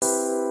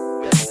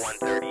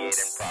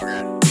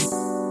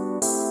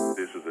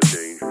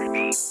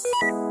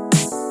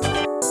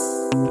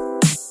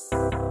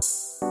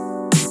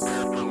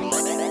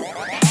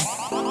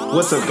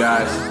What's up,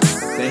 guys?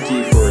 Thank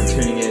you for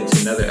tuning in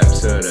to another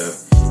episode of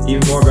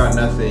Even More About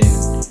Nothing.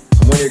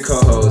 I'm one of your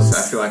co-hosts.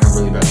 I feel like I'm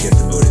really about to get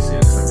demoted soon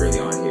because I'm really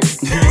on here.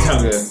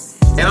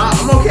 And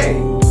I'm okay.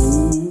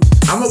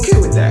 I'm okay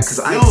with that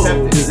because I accept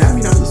it. Does that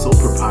mean I'm the sole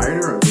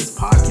proprietor of this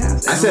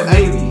podcast? I said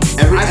maybe.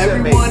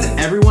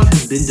 Everyone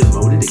has been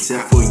demoted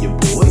except for your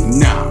boy?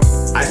 No.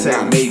 I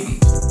said maybe.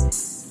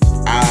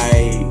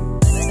 I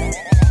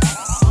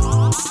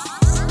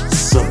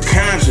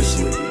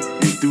subconsciously,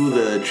 and through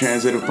the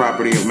transitive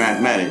property of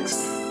mathematics,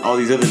 all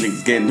these other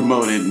niggas getting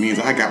demoted means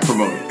I got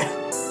promoted.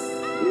 That's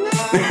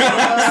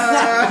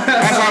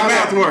how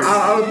math works.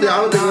 I don't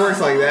think it works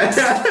like that.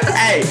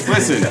 Hey,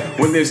 listen,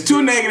 when there's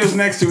two negatives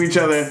next to each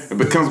other, it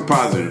becomes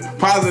positive.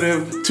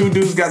 Positive, two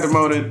dudes got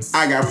demoted,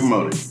 I got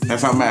promoted.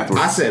 That's how math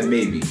works. I said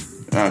maybe.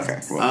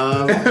 Okay.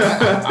 Well.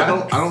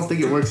 I don't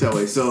think it works that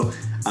way. So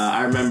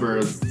I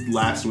remember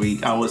last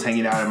week I was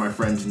hanging out at my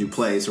friend's new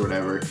place or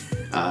whatever,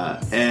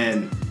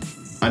 and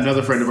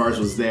another friend of ours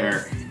was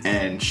there,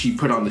 and she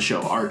put on the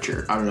show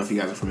Archer. I don't know if you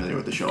guys are familiar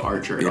with the show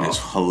Archer at all. It is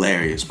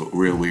hilarious, but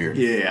real weird.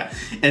 Yeah.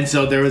 And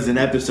so there was an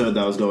episode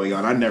that was going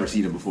on. I'd never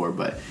seen it before,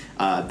 but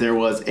there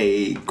was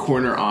a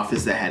corner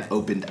office that had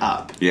opened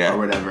up or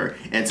whatever.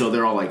 And so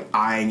they're all like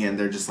eyeing it, and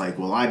they're just like,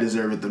 well, I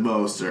deserve it the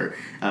most, or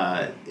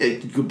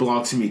it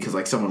belongs to me because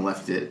like someone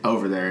left it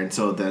over there. And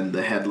so then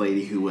the head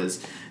lady who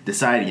was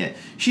deciding it,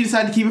 she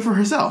decided to keep it for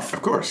herself.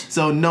 Of course.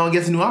 So no one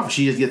gets a new office.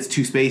 She just gets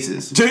two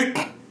spaces.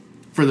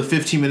 For the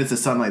 15 minutes of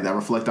sunlight that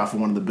reflect off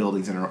of one of the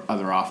buildings in her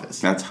other office.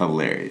 That's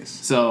hilarious.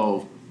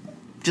 So,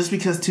 just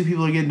because two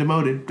people are getting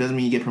demoted doesn't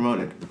mean you get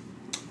promoted.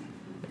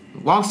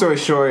 Long story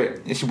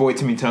short, it's your boy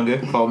Timmy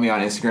Tunga. Follow me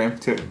on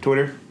Instagram,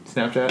 Twitter,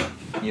 Snapchat,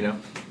 you know.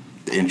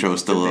 The intro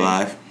is still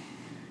alive.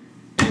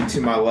 And to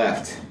my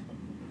left.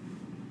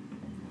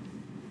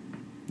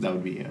 That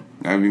would be you.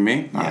 That would be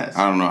me? Yes.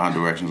 I don't know how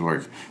directions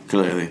work.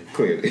 Clearly.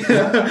 Clearly.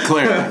 What's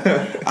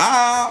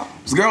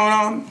going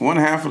on? One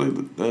half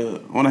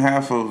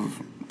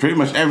of pretty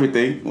much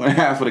everything. One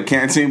half of the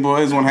Canteen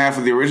Boys. One half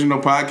of the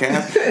original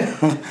podcast.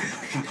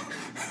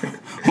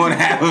 One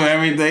half of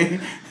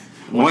everything.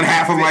 One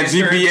half of my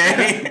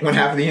GPA. One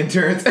half of the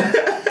interns.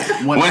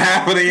 One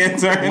half of the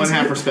interns. One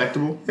half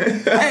respectable.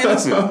 Hey,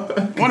 listen.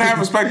 One half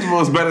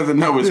respectable is better than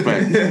no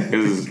respect.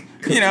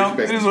 You know,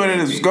 it is what it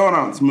is. What's going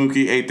on? It's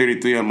Mookie,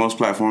 833 on most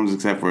platforms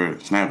except for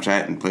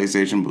Snapchat and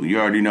PlayStation, but you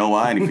already know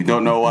why, and if you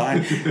don't know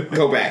why,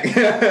 go back.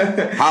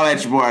 Holla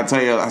at your boy. I'll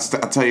tell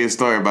you a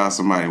story about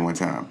somebody one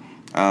time.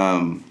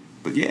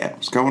 But yeah,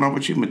 what's going on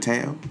with you,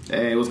 Mateo?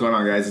 Hey, what's going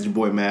on, guys? It's your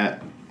boy,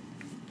 Matt.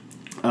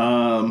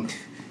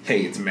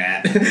 Hey, it's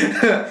Matt.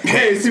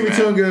 Hey, it's Timmy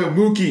Tunga,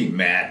 Mookie,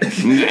 Matt.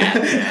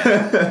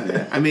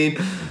 Yeah. I mean,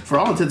 for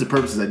all intents and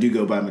purposes, I do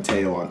go by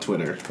Mateo on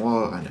Twitter.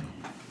 Well, I know.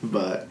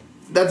 But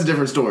that's a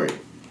different story.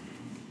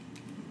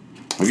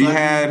 Have you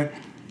had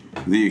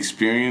the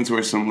experience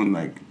where someone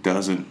like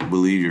doesn't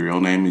believe your real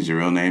name is your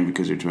real name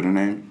because your Twitter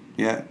name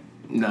yet?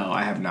 No,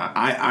 I have not.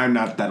 I'm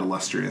not that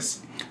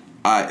illustrious.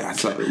 I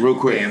saw it real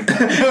quick.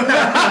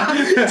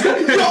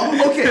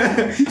 No,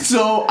 okay.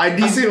 So I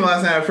seen him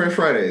last night at Fresh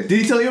Fridays. Did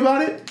he tell you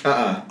about it?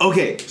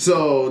 Okay,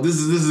 so this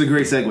is a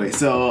great segue.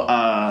 So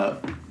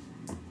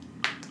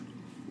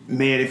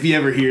man, if he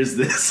ever hears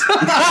this,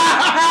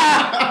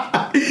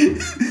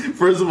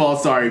 first of all,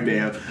 sorry,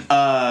 Bam.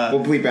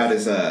 We'll bleep out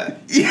his.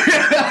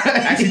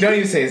 Actually, don't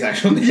even say his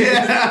actual name.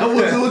 Yeah,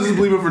 we'll just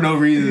bleep it for no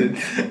reason.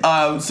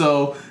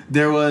 So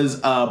there was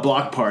a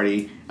block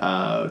party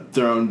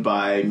thrown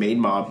by Made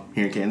Mob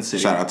here in Kansas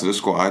City. Shout out to the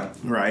squad.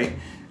 Right.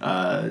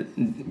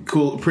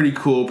 Cool,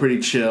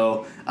 pretty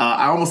chill.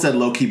 I almost said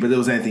low key, but it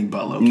was anything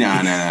but low key.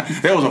 Nah.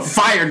 There was a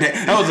fire.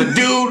 That was a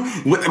dude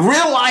with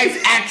real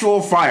life,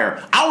 actual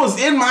fire. I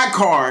was in my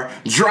car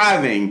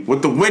driving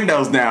with the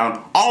windows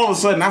down. All of a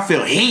sudden, I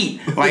feel heat.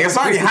 Like it's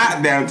already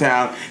hot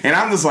downtown, and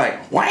I'm just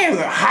like, why is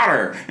it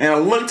hotter? And I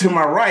look to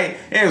my right,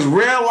 and it's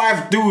real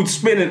life dude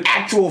spitting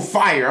actual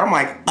fire. I'm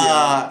like,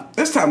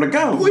 it's time to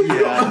go.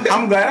 Yeah.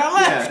 I'm glad I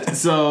left. Yeah.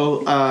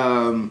 So,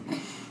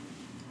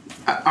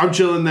 I'm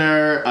chilling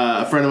there.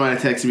 A friend of mine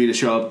had texted me to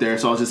show up there,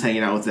 so I was just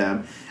hanging out with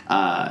them.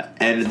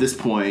 And at this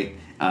point,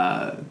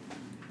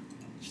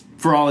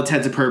 for all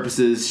intents and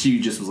purposes, she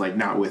just was like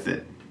not with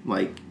it.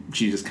 Like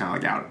she just kind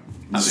of like out of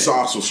it.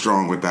 Sauce was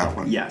strong with that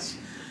one. Yes.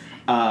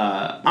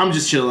 I'm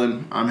just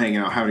chilling. I'm hanging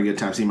out, having a good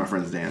time, seeing my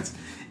friends dance.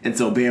 And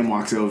so Bam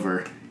walks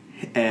over,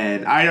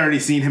 and I'd already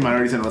seen him. I'd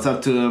already said what's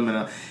up to him,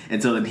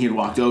 and so then he had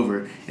walked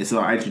over, and so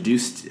I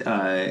introduced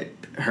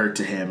her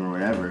to him or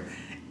whatever.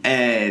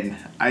 And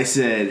I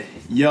said,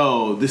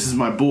 yo, this is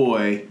my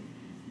boy.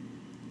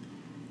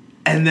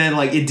 And then,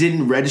 like, it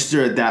didn't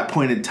register at that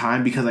point in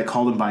time because I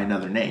called him by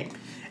another name.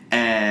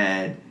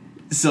 And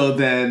so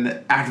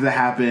then after that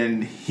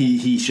happened,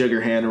 he shook her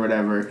hand or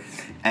whatever,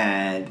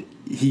 and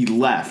he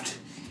left.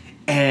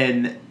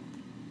 And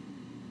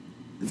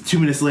 2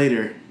 minutes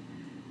later,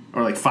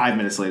 or like 5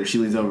 minutes later, she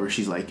leans over.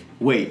 She's like,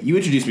 wait, you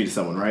introduced me to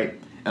someone, right?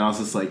 And I was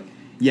just like,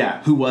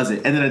 yeah, who was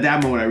it? And then at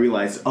that moment I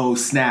realized, oh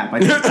snap! I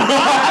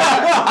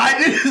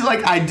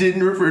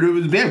didn't refer to him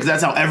as Bam because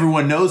that's how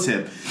everyone knows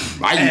him.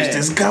 I use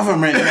this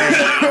government name.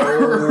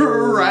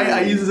 Right?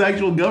 I use this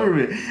actual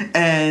government.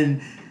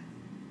 And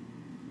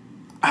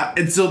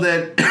so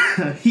then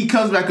he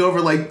comes back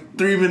over like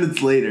 3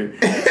 minutes later.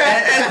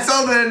 And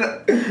so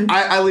then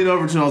I lean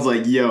over to him. I was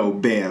like, yo,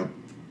 Bam,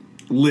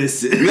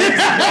 listen.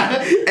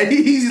 And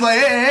he's like,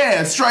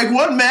 hey, strike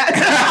one, Matt.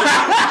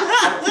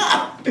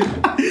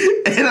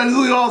 And I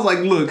was like,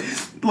 look,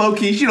 low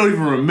key, she don't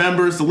even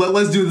remember, so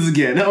let's do this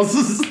again.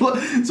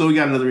 So we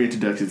got another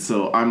reintroduction.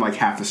 So I'm like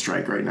half a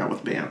strike right now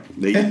with Bam.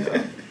 There you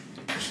go.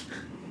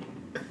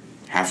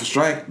 Half a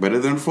strike, better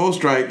than a full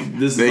strike.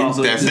 There you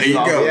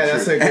go. Yeah,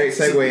 that's a great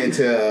segue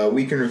into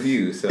week in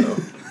review. So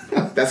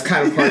that's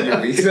kind of part of your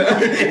week. So.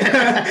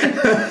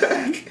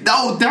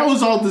 That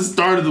was all the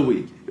start of the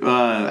week.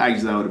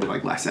 Actually, that would have been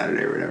like last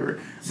Saturday or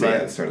whatever. So yeah,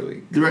 the start of the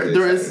week. The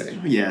rest,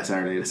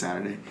 Saturday to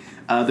Saturday.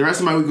 The rest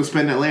of my week was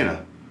spent in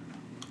Atlanta.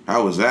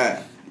 How was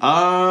that?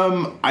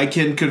 I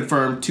can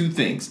confirm two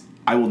things.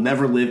 I will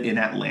never live in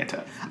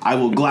Atlanta. I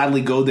will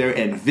gladly go there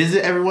and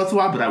visit every once in a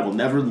while, but I will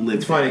never live there.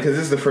 It's funny because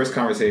this is the first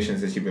conversation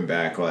since you've been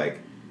back. Like,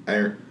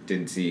 I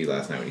didn't see you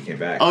last night when you came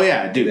back. Oh,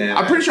 yeah, dude.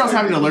 I'm pretty sure I was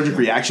having an allergic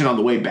reaction on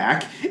the way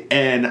back,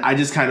 and I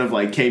just kind of,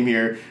 like, came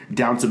here,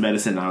 down some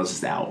medicine, and I was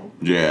just out.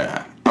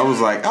 Yeah. I was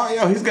like, oh,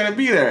 yo, he's going to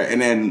be there. And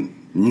then,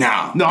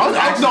 no. No,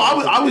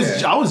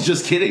 I was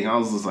just kidding. I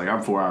was just like,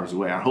 I'm 4 hours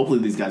away. Hopefully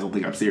these guys don't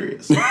think I'm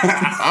serious.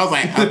 I was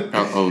like,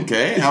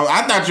 okay.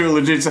 I thought you were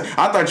legit.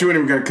 I thought you weren't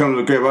even going to come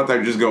to the crib. I thought you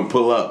were just going to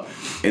pull up.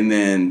 And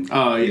then...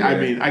 Oh, yeah. I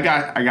mean, I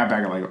got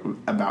back at, like,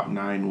 about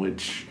 9,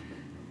 which...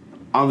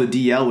 On the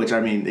DL, which, I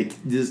mean, it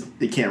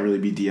can't really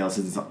be DL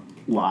since it's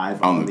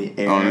live on the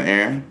air. On the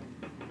air?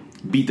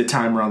 Beat the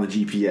timer on the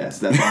GPS.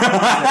 That's all.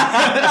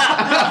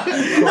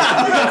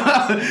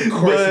 Of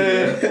course you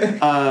did.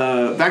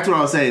 Back to what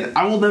I was saying.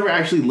 I will never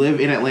actually live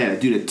in Atlanta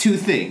due to two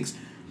things.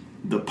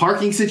 The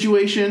parking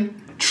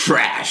situation.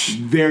 Trash.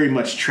 Very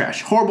much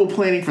trash. Horrible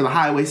planning for the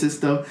highway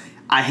system.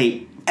 I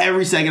hate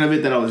every second of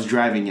it that I was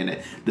driving in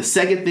it. The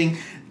second thing,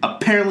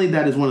 apparently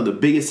that is one of the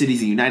biggest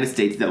cities in the United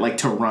States that like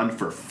to run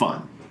for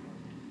fun.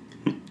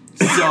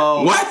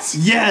 So what?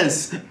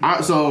 Yes.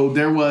 So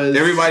there was...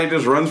 Everybody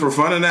just runs for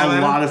fun in Atlanta?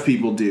 A lot of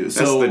people do. That's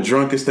the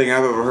drunkest thing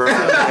I've ever heard.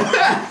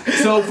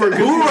 So for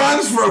who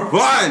runs for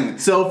fun?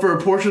 So for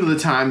a portion of the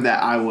time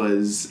that I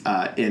was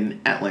in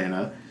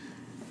Atlanta,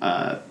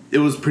 it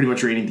was pretty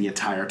much raining the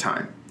entire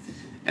time.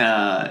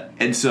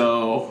 And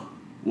so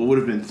what would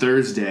have been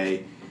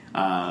Thursday,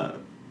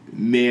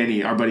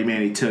 Manny, our buddy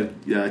Manny,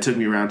 took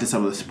me around to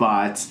some of the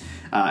spots.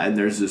 And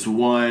there's this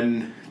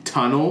one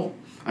tunnel.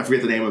 I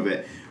forget the name of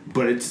it.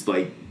 But it's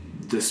like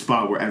the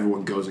spot where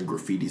everyone goes and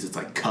graffitis. It's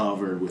like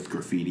covered with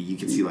graffiti. You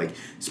can see like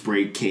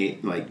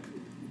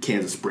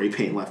cans of spray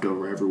paint left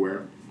over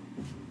everywhere.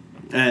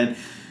 And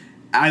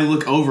I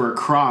look over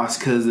across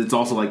because it's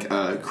also like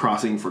a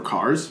crossing for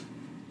cars.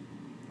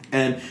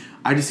 And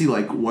I just see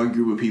like one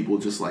group of people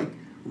just like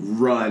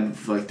run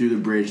like through the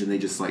bridge and they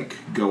just like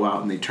go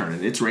out and they turn.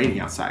 And it's raining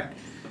outside.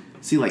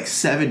 I see like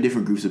 7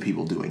 different groups of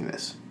people doing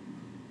this.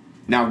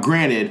 Now,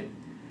 granted...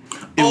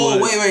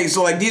 wait.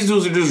 So, like, these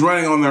dudes are just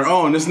running on their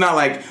own. It's not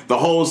like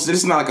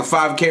it's not like a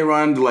 5K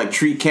run to, like,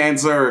 treat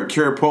cancer or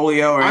cure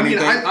polio or anything.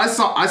 I mean, I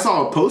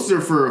saw a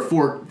poster for a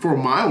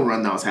 4-mile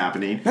run that was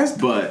happening. These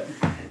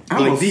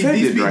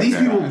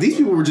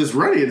people were just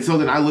running. And so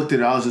then I looked at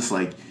it, I was just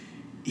like,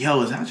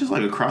 yo, is that just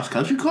like a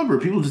cross-country club or are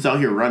people just out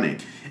here running?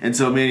 And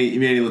so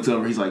Manny looks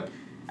over, he's like,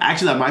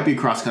 actually, that might be a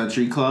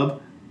cross-country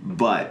club,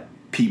 but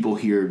people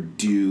here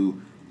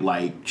do,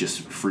 like,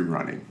 just free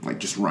running. Like,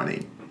 just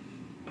running.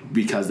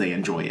 Because they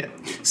enjoy it.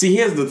 See,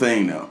 here's the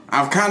thing, though.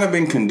 I've kind of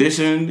been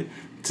conditioned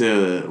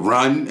to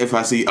run if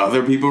I see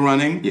other people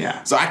running.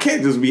 Yeah. So I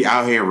can't just be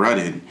out here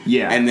running.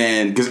 Yeah. And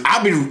then, because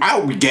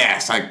I'll be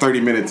gassed like 30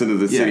 minutes into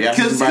the city. Yeah. I'll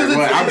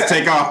just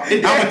take off.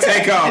 I'm going to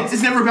take off.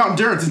 It's never about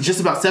endurance. It's just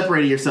about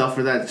separating yourself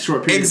for that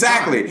short period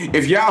Exactly. of time.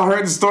 If y'all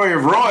heard the story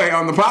of Roy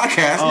on the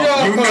podcast,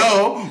 you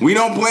know we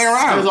don't play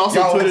around. There's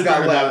also a Twitter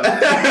thread about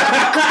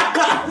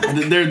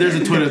it. There's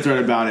a Twitter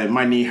thread about it.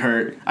 My knee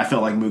hurt. I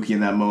felt like Mookie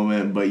in that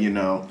moment, but you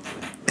know...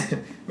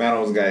 Man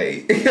almost got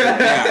ate.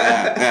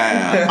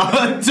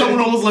 Someone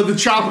almost let the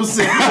chopper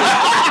sink.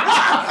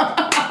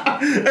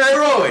 Hey,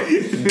 Roy,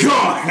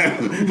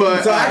 gone.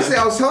 But so actually,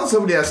 I was telling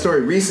somebody that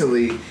story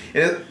recently,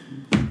 and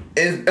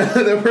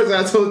the person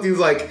I told it to was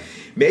like,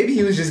 maybe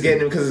he was just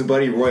getting him because his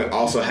buddy Roy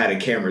also had a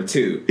camera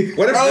too.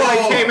 What if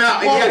Roy came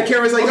out and he had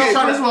cameras like, okay,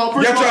 first of all,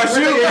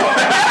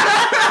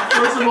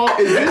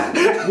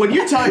 when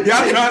you're talking,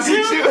 y'all trying to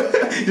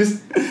shoot?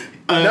 Just.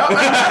 No, hold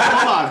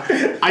on.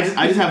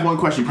 I just have one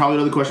question. Probably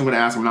another question I'm going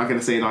to ask. I'm not going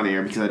to say it on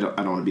air because I don't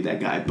want to be that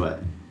guy.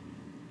 But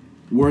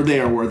were they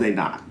or were they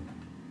not?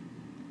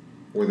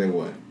 Were they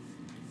what?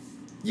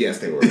 Yes,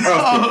 they were. Of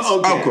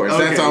course.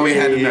 Okay. That's all we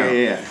had to know.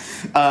 Yeah.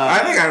 I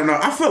think I don't know.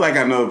 I feel like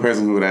I know the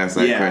person who would ask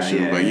that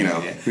question, but you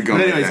know, we're going.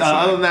 But anyways,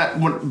 other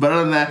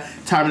than that,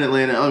 time in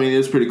Atlanta, I mean, it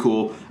was pretty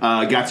cool.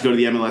 Got to go to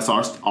the MLS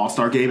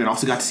All-Star game and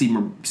also got to see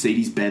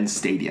Mercedes-Benz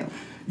Stadium.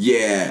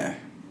 Yeah.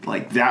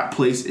 Like, that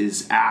place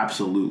is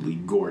absolutely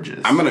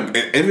gorgeous. I'm gonna,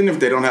 even if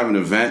they don't have an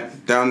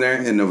event down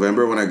there in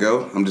November when I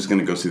go, I'm just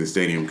gonna go see the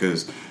stadium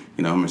because,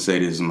 you know,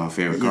 Mercedes is my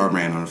favorite car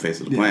brand on the face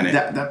of the planet.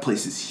 That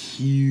place is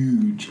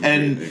huge.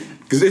 And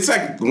because it's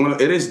like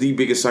it is the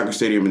biggest soccer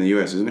stadium in the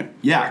U.S., isn't it?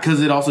 yeah,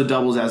 because it also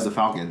doubles as the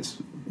Falcons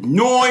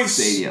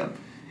stadium.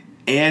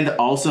 And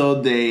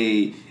also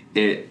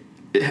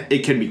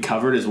it can be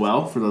covered as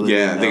well for the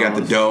they got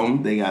the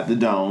dome. They got the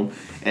dome,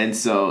 and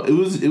so it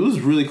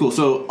was really cool.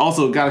 So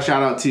also got a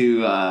shout out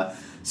to.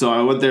 So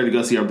I went there to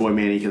go see our boy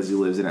Manny because he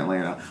lives in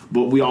Atlanta.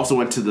 But we also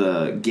went to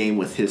the game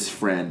with his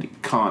friend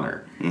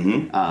Connor,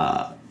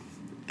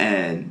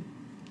 and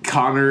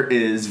Connor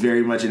is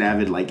very much an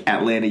avid like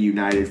Atlanta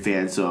United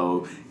fan.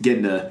 So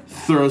getting to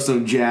throw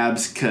some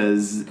jabs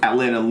because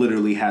Atlanta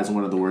literally has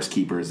one of the worst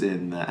keepers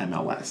in the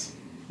MLS.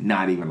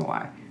 Not even a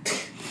lie.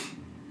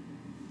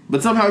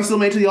 But somehow he still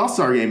made it to the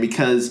All-Star game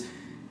because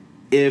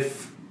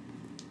if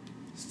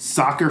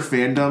soccer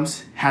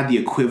fandoms had the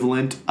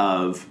equivalent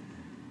of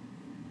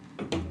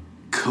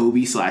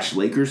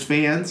Kobe/Lakers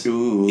fans,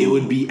 it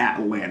would be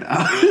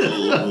Atlanta.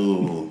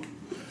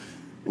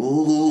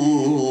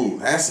 Ooh,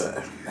 that's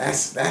a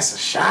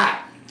shot.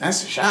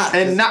 That's a shot.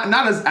 And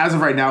not as of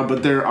right now,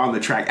 but they're on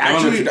the track.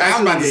 Actually, I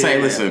was about to say,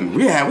 listen,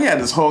 we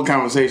had this whole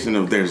conversation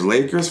of there's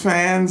Lakers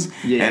fans,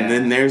 and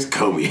then there's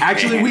Kobe.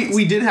 Actually, fans.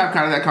 we did have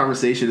kind of that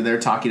conversation, and they're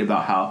talking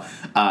about how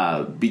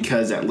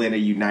because Atlanta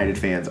United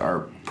fans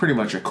are pretty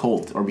much a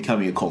cult or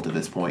becoming a cult at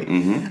this point.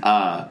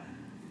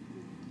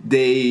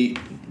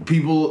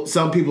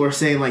 Some people are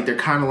saying like they're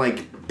kind of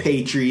like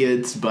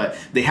Patriots, but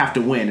they have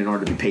to win in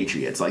order to be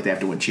Patriots. Like, they have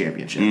to win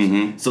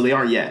championships. So they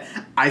aren't yet.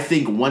 I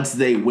think once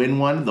they win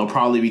one, they'll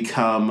probably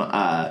become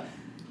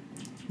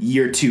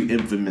year 2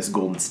 infamous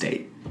Golden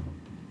State.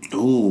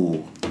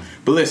 Ooh.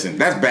 But listen,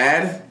 that's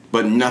bad,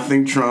 but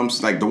nothing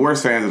trumps, like, the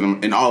worst fans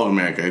in all of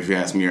America, if you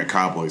ask me, are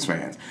Cowboys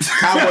fans.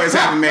 Cowboys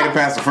haven't made it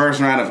past the first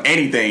round of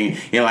anything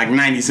in, like,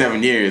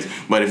 97 years.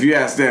 But if you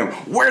ask them,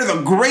 we're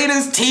the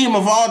greatest team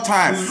of all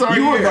time.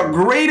 You are the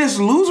greatest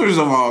losers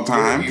of all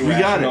time. We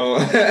got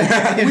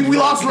it. we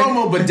lost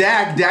Romo, but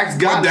Dak's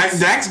got us.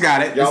 Dak's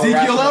got it.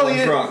 Ezekiel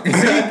Elliott.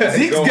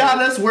 Zeke's got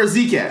us. Where's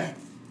Zeke at?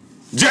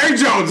 Jerry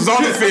Jones is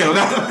on the field.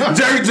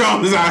 Jerry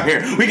Jones is out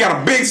here. We got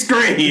a big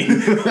screen.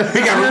 We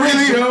got a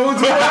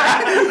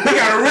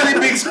really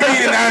big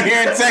screen out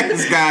here in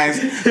Texas, guys.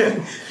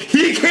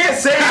 He can't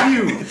save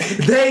you.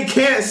 They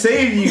can't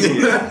save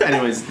you.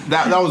 Anyways,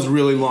 that was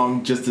really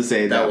long just to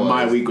say that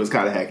my week was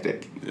kind of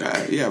hectic.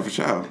 Yeah, for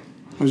sure. How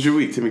was your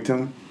week, Timmy? Tell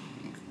me.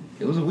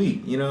 It was a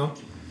week, you know.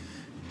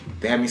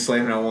 They had me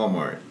slaving at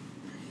Walmart.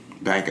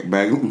 Back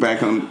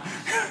on.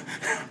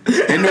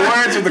 In the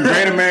words of the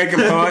great American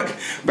poet,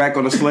 back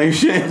on the slave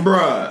shit.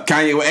 Bruh.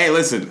 Kanye, hey,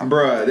 listen.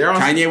 Bruh,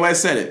 Kanye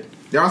West said it.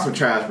 They're on some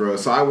trash, bro.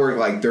 So I work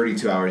like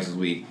 32 hours this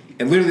week.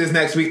 And literally this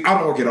next week, I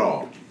don't work at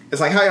all. It's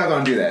like, how y'all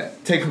gonna do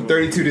that? Take from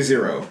 32 to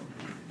 0.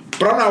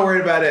 But I'm not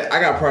worried about it. I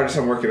got projects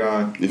I'm working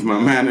on. If my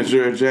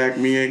manager jacked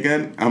me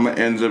again, I'm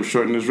gonna end up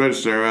shorting this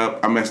register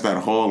up. I messed that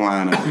whole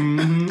line up.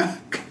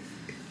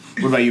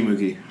 What about you,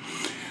 Mookie?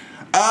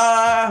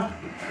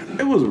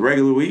 It was a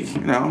regular week,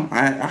 you know.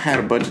 I had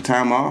a bunch of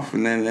time off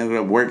and then ended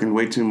up working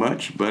way too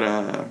much. But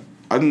other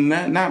than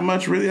that, not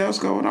much really else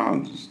going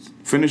on. Just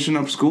finishing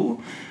up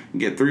school,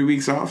 get 3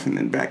 weeks off, and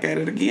then back at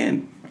it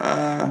again.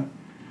 A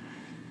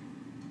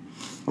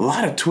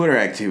lot of Twitter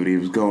activity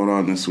was going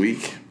on this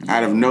week.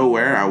 Out of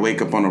nowhere, I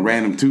wake up on a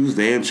random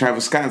Tuesday and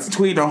Travis Scott's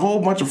tweeting a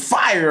whole bunch of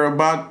fire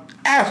about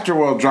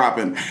Astroworld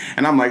dropping.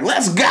 And I'm like,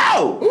 let's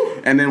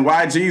go! And then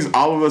YG's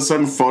all of a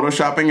sudden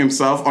photoshopping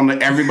himself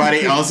on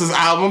everybody else's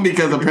album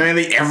because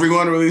apparently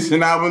everyone released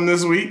an album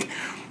this week.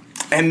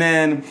 And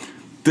then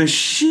the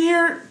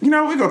sheer, you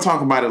know, we're going to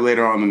talk about it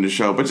later on in the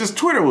show, but just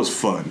Twitter was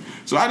fun.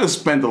 So I just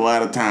spent a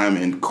lot of time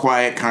in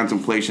quiet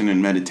contemplation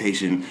and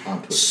meditation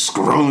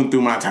scrolling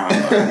through my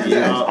timeline. It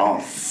was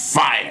on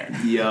fire.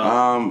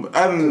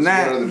 Other than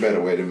that, another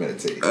better way to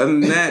meditate. Other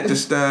than that,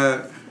 just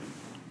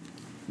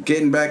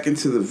getting back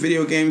into the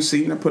video game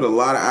scene. I put a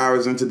lot of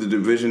hours into The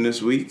Division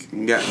this week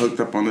and got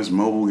hooked up on this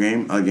mobile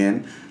game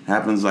again.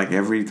 Happens like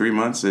every 3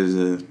 months. There's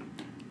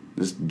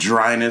this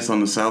dryness on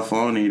the cell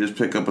phone, and you just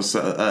pick up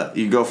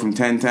you go from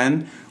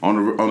 10-10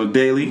 on the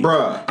daily.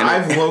 Bruh,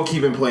 I've low-key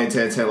been playing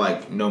 10-10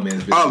 like no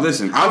man's business. Oh,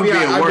 listen, I'll be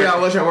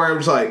out lunch at work. I'm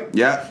just like,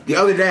 yeah. The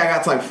other day I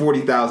got to like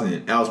 40,000,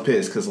 and I was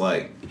pissed because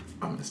like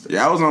I missed it.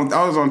 Yeah, I was on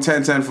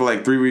 10-10 for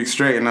like 3 weeks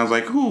straight, and I was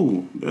like,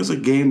 ooh, there's a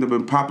game that's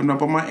been popping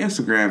up on my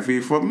Instagram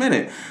feed for a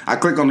minute. I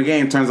click on the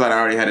game, turns out I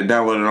already had it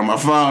downloaded on my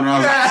phone, and I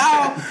was like,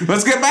 oh,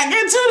 let's get back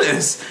into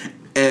this.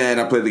 And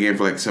I played the game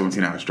for like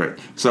 17 hours straight.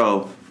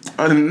 So,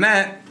 other than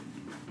that,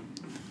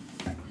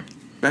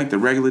 back to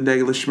regular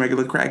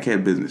schmegular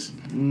crackhead business.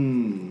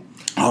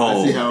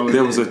 Oh,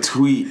 there was a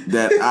tweet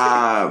that,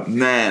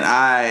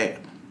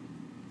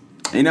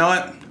 you know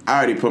what? I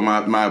already put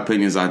my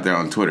opinions out there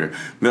on Twitter.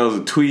 There was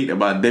a tweet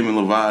about Demi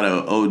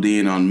Lovato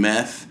ODing on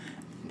meth,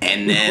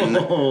 and then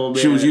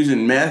she was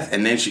using meth,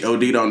 and then she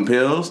OD'd on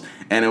pills,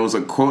 and it was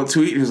a quote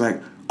tweet. It was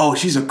like, oh,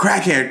 she's a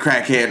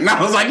crackhead. And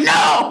I was like,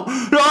 no,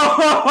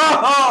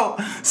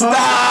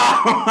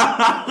 stop.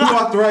 Who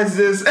authorized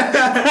this?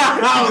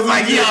 I was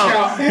like, yo,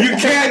 you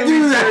can't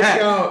do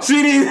that.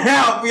 She needs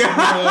help, yo.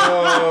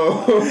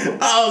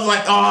 I was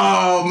like,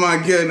 oh my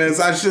goodness,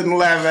 I shouldn't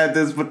laugh at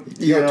this, but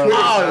Yo,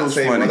 Twitter it was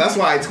funny. That's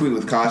why I tweet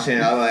with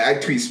caution. I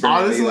tweet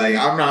sparingly. Like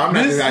I'm not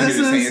just out here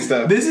saying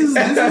stuff. This is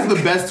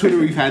the best Twitter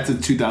we've had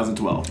since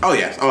 2012. Oh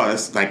yes,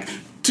 it's like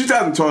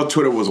 2012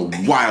 Twitter was a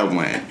wild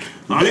land.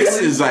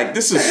 This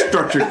is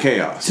structured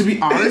chaos. To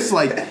be honest,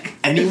 like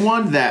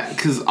anyone that,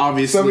 because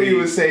obviously somebody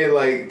was saying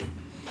like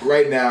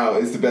right now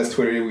is the best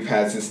Twitter we've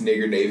had since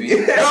Nigger Navy.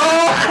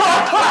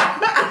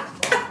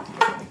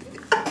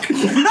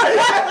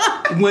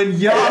 When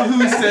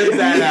Yahoo says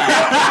that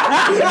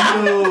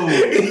out, no.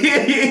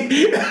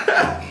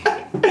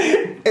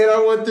 And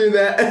I went through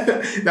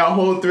that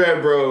whole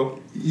thread, bro.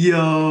 Yo.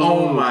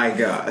 Oh my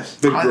gosh.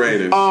 The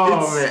greatest.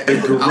 Man.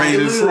 The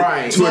greatest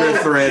Twitter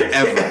thread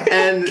ever.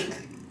 And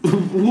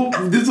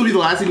this will be the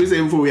last thing we say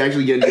before we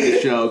actually get into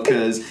the show,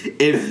 because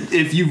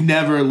if you've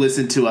never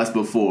listened to us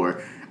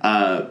before,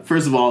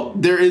 first of all,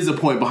 there is a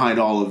point behind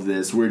all of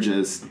this. We're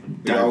just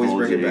we always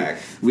bring it back.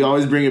 We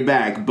always bring it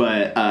back,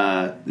 but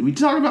we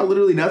talk about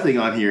literally nothing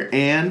on here,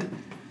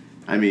 and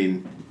I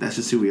mean that's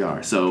just who we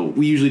are. So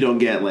we usually don't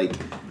get like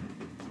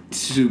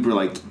super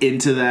like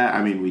into that.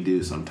 I mean we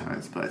do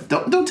sometimes, but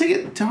don't take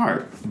it to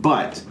heart.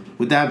 But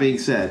with that being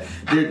said,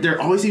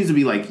 there always seems to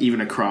be like even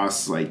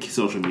across like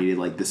social media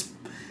like this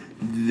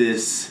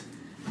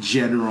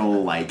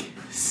general like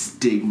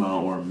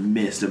stigma or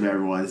mist of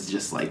everyone's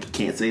just like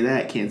can't say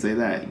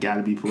that,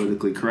 gotta be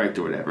politically correct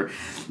or whatever.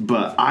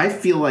 But I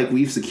feel like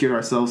we've secured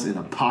ourselves in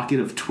a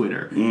pocket of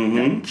Twitter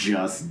that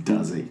just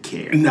doesn't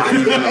care. Not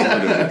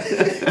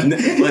even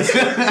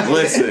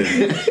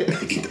listen.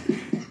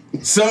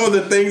 Some of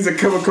the things that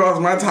come across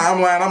my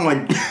timeline, I'm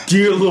like,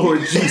 dear Lord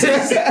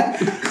Jesus.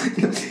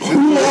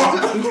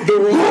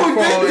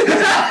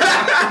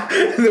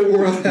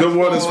 The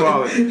world is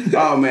falling.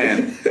 Oh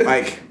man.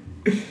 Like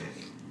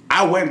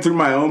I went through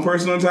my own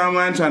personal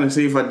timeline trying to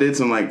see if I did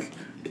some like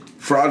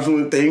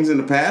fraudulent things in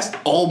the past.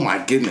 Oh my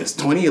goodness.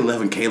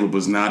 2011 Caleb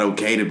was not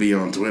okay to be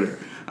on Twitter.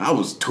 I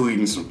was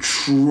tweeting some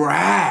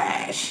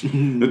trash.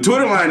 The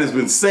Twitter line has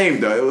been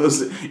saved though.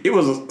 It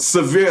was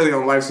severely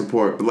on life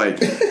support, but like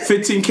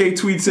 15K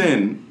tweets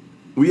in,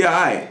 we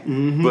alright.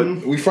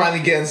 But we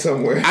finally getting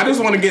somewhere. I just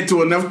want to get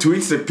to enough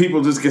tweets that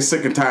people just get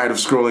sick and tired of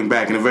scrolling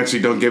back and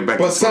eventually don't get back.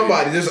 But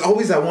there's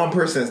always that one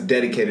person that's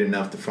dedicated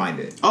enough to find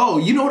it. Oh,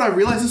 you know what I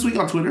realized this week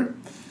on Twitter?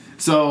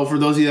 So, for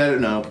those of you that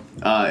don't know,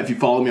 if you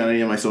follow me on any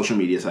of my social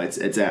media sites,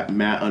 it's at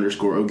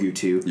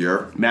Matt_Ogutu.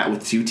 Yeah. Matt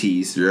with 2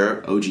 T's.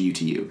 Yeah.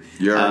 OGUTU.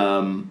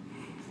 Yeah.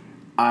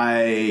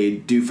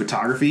 I do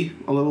photography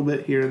a little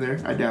bit here and there.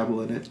 I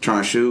dabble in it.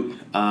 Trying to shoot.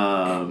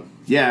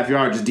 Yeah, if you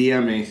are, just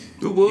DM me.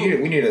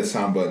 We need a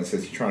sound button that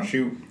says you're trying to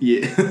shoot.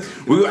 Yeah.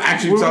 We were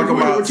actually talking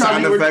about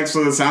sound effects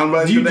for the sound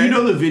button today. Do you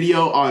know the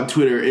video on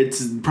Twitter?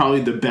 It's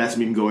probably the best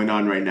meme going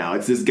on right now.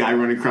 It's this guy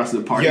running across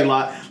the parking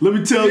lot. Let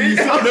me tell you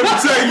something.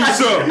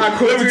 I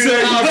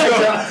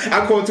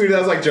quote tweeted that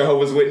was like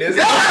Jehovah's Witness.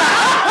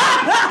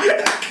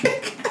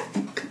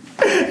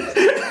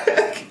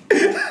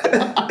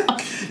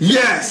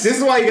 Yes, this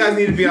is why you guys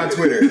need to be on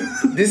Twitter.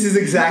 This is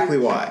exactly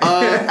why.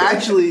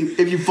 Actually,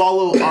 if you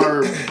follow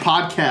our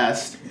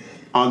podcast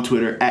on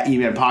Twitter at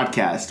eMan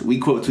Podcast, we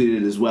quote tweeted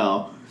it as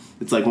well.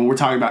 It's like when we're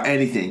talking about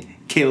anything,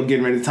 Caleb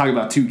getting ready to talk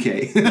about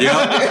 2K. Yeah.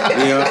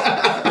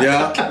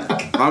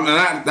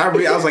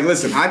 I was like,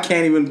 listen, I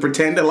can't even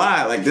pretend to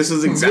lie. Like this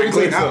is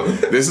exactly how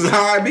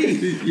I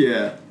be.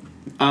 Yeah.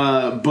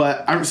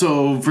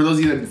 So for those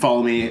of you that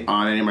follow me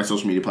on any of my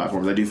social media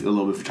platforms, I do a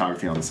little bit of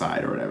photography on the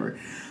side or whatever.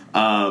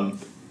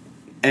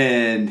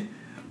 And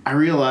I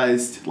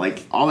realized,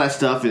 like, all that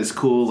stuff is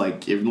cool,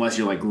 like, unless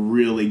you're, like,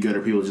 really good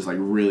or people just, like,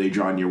 really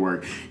drawing your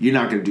work, you're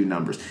not going to do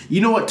numbers.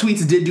 You know what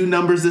tweets did do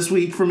numbers this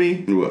week for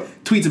me? What?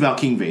 Tweets about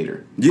King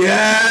Vader.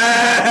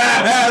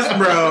 Yes,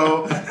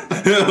 bro.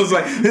 I was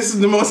like, this is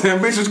the most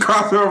ambitious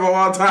crossover of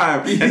all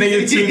time. And then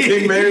you see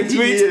King Vader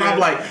tweets, and I'm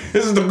like,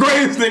 this is the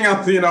greatest thing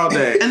I've seen all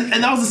day. And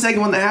that was the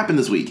second one that happened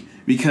this week.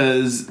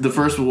 Because the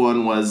first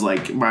one was,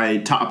 like, my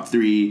top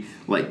 3,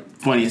 like,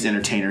 funniest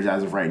entertainers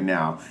as of right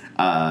now.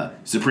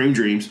 Supreme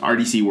Dreams,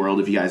 RDC World,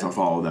 if you guys don't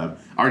follow them.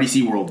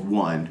 RDC World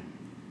 1,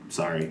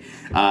 sorry.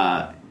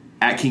 At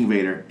King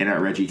Vader and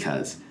at Reggie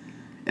Cuz.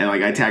 And,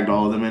 like, I tagged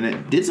all of them in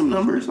it. Did some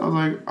numbers. I was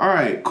like, all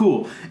right,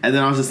 cool. And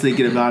then I was just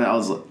thinking about it.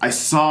 I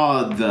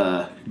saw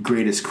the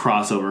greatest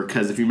crossover,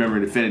 because if you remember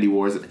in Infinity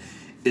Wars,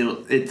 it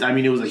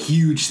was a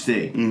huge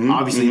thing.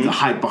 Obviously, the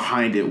hype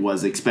behind it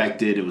was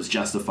expected. It was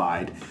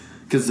justified.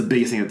 Because it's the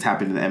biggest thing that's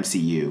happened in the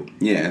MCU.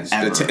 Yeah,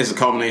 it's a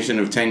culmination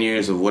of 10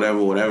 years of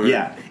whatever.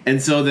 Yeah, and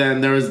so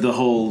then there was the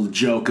whole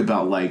joke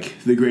about, like,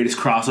 the greatest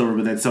crossover,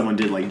 but then someone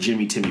did, like,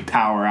 Jimmy Timmy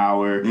Power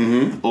Hour,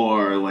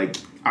 or, like,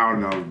 I don't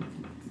know,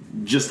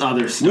 just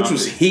other stuff. Which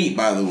was heat,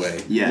 by the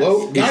way. Yeah.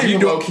 Not even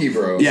low-key,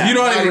 bro. Yeah.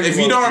 If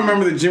you don't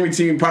remember the Jimmy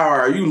Timmy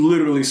Power Hour, you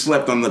literally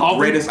slept on the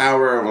greatest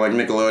hour of, like,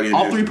 Nickelodeon.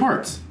 All 3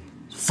 parts.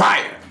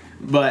 Fire.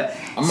 But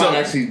I might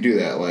actually do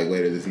that like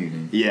later this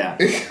evening. Yeah.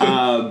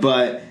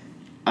 But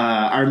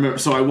I remember.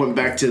 So I went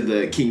back to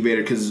the King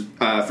Vader because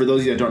for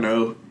those of you that don't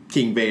know,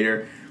 King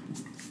Vader,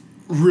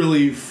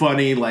 really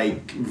funny,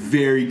 like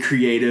very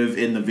creative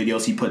in the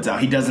videos he puts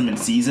out. He does them in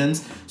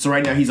seasons. So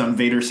right now he's on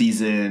Vader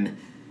season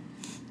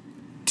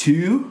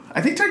 2.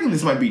 I think technically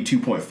this might be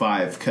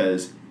 2.5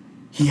 because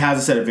he has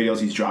a set of videos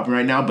he's dropping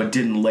right now, but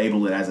didn't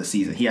label it as a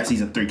season. He has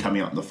season 3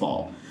 coming out in the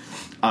fall.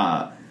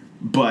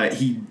 But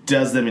he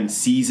does them in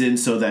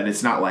seasons so that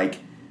it's not like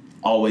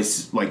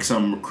always like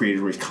some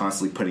creator is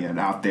constantly putting it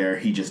out there.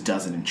 He just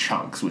does it in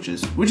chunks, which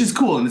is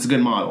cool and it's a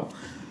good model.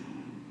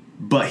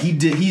 But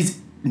he's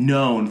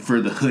known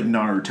for the Hood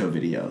Naruto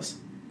videos,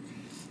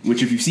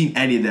 which if you've seen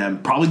any of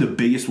them, probably the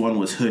biggest one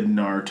was Hood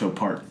Naruto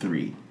Part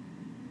 3,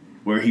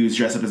 where he was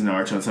dressed up as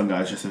Naruto and some guy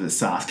was dressed up as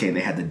Sasuke and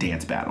they had the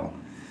dance battle.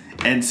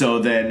 And so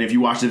then if you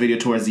watch the video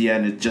towards the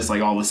end, it's just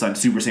like all of a sudden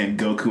Super Saiyan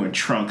Goku and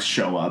Trunks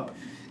show up.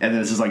 And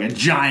then it's just like a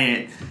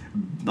giant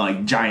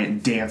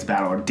dance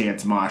battle or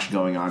dance mosh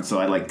going on. So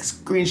I like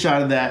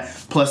screenshotted that,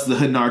 plus the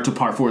Hood Naruto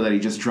Part 4 that he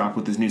just dropped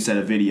with his new set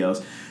of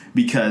videos,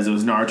 because it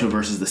was Naruto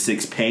versus the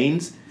Six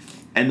Pains.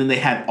 And then they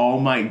had All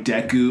Might,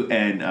 Deku,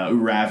 and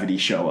Uravity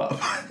show up.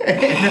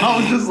 And I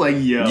was just like,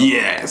 yo.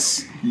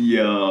 Yes.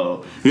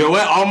 Yo. You know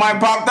what? All Might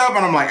popped up,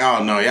 and I'm like,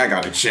 oh, no, y'all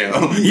gotta chill.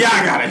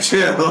 Y'all gotta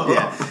chill.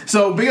 Yeah.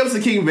 So, big ups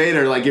to King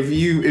Vader. Like, if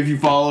you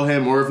follow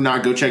him, or if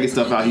not, go check his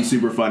stuff out. He's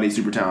super funny,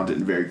 super talented,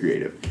 and very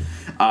creative.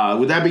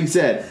 With that being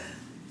said,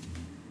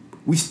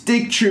 we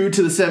stick true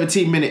to the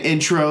 17-minute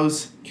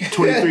intros,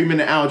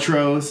 23-minute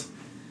outros,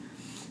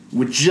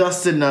 with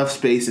just enough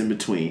space in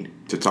between.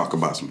 To talk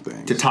about some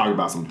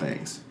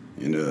things.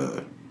 And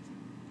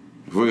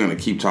if we're going to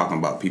keep talking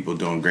about people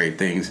doing great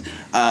things,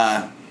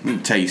 let me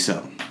tell you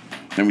something.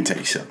 Let me tell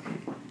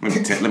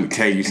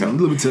you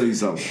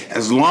something.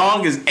 As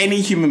long as any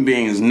human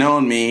being has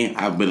known me,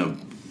 I've been a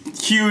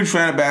huge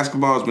fan of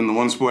basketball. It's been the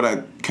one sport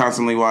I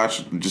constantly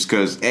watch just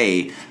because,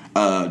 JaVale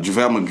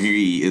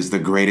McGee is the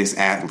greatest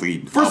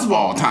athlete of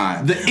all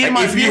time. If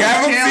you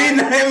haven't seen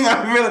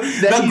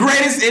the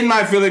greatest In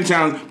My Feeling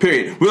challenge,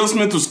 period. Will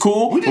Smith was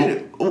cool. We did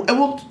it. And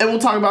we'll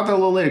talk about that a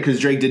little later because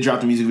Drake did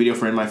drop the music video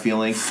for In My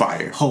Feeling.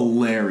 Fire.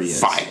 Hilarious.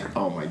 Fire.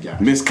 Oh my god.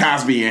 Miss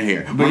Cosby in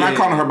here. We're not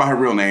calling her by her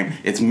real name.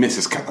 It's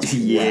Mrs. Cosby.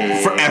 Yeah.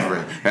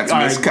 Forever. That's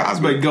Miss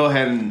Cosby. But go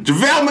ahead and...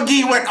 JaVale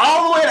McGee went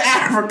all the way to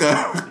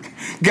Africa.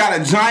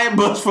 Got a giant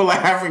bus full of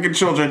African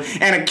children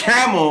and a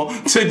camel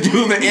to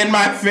do the In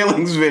My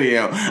Feelings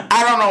video.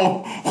 I don't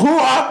know who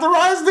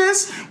authorized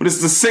this, but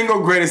it's the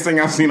single greatest thing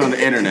I've seen on the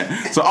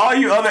internet. So all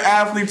you other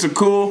athletes are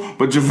cool,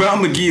 but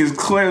JaVale McGee is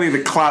clearly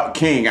the clout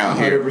king out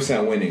here.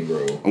 100% winning,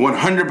 bro.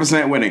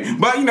 100% winning.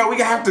 But, we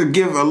have to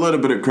give a little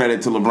bit of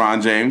credit to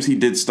LeBron James. He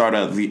did start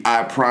up the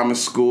I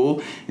Promise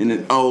School in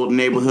the old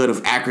neighborhood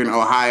of Akron,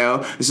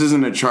 Ohio. This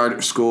isn't a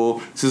charter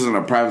school. This isn't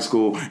a private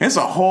school. It's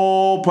a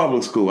whole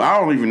public school. I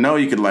don't even know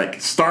you could,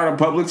 start a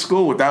public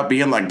school without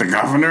being, the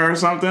governor or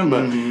something.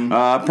 But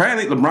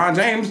apparently LeBron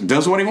James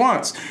does what he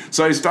wants.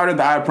 So he started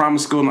the I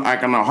Promise School in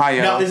Akron,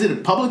 Ohio. Now, is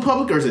it public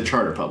or is it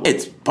charter public?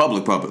 It's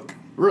public.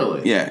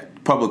 Really? Yeah,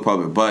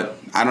 public. But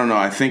I don't know.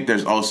 I think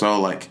there's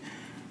also,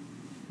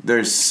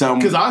 there's some...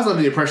 Because I was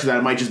under the impression that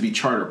it might just be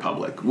charter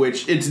public,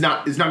 which it's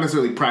not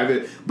necessarily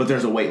private, but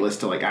there's a wait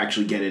list to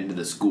actually get into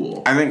the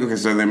school. I think,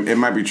 so it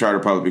might be charter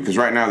public because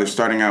right now they're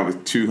starting out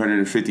with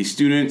 250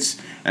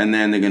 students and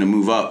then they're going to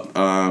move up.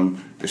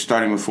 They're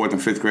starting with 4th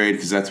and 5th grade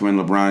because that's when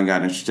LeBron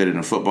got interested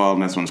in football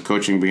and that's when his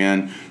coaching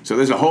began. So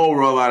there's a whole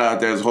rollout out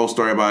there. There's a whole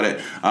story about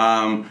it.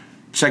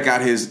 Check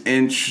out his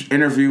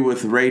interview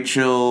with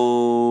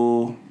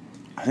Rachel...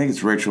 I think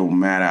it's Rachel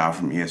Maddow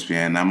from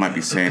ESPN. I might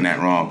be saying that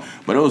wrong.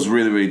 But it was a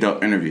really, really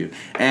dope interview.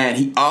 And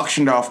he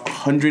auctioned off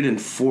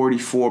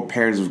 144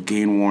 pairs of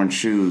game-worn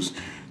shoes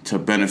to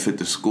benefit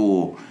the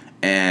school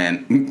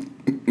and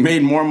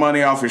made more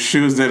money off his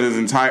shoes than his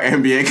entire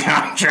NBA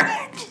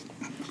contract.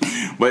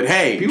 But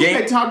hey, people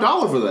pay top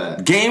dollar for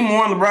that.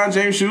 Game-worn LeBron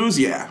James shoes,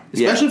 yeah.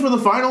 Especially for the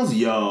finals,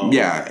 yo.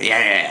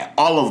 Yeah.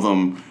 All of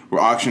them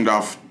were auctioned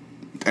off,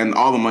 and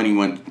all the money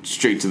went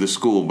straight to the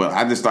school. But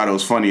I just thought it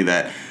was funny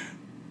that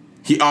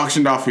he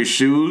auctioned off his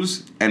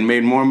shoes and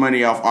made more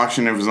money off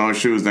auctioning his own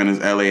shoes than his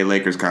LA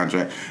Lakers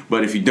contract.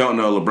 But if you don't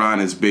know, LeBron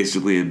is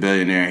basically a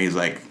billionaire. He's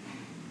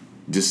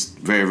just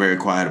very, very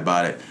quiet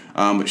about it.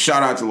 But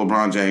shout out to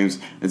LeBron James.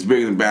 It's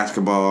bigger than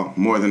basketball,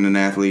 more than an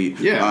athlete.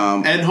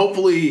 Yeah. And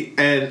hopefully,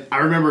 and I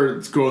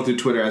remember scrolling through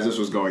Twitter as this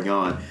was going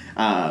on,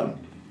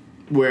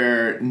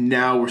 where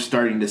now we're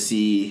starting to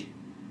see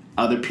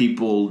other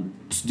people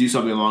do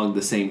something along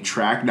the same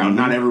track. Now,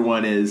 not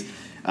everyone has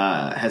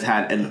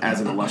had as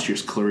an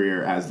illustrious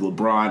career as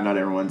LeBron. Not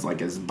everyone's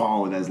as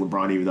balling as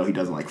LeBron, even though he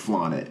doesn't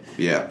flaunt it.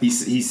 Yeah,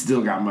 he's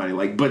still got money.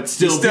 But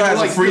still, he still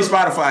has a free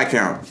Spotify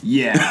account.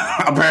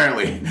 Yeah,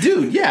 apparently,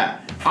 dude.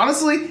 Yeah,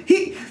 honestly,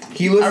 he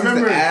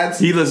listens to ads.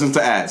 He listens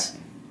to ads.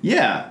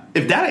 Yeah,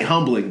 if that ain't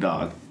humbling,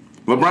 dog.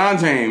 LeBron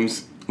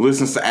James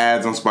listens to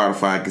ads on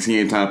Spotify because he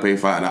ain't trying to pay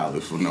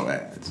 $5 for no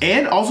ads.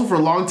 And also for a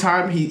long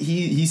time,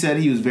 he said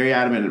he was very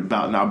adamant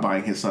about not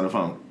buying his son a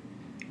phone.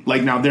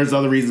 Like, now, there's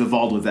other reasons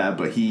involved with that,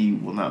 but he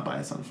will not buy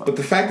his son a phone. But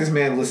the fact this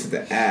man listens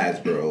to ads,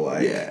 bro,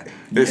 like... Yeah.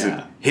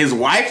 Listen, his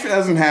wife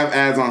doesn't have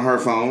ads on her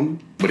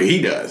phone, but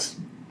he does.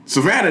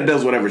 Savannah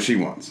does whatever she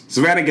wants.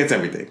 Savannah gets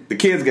everything. The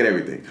kids get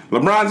everything.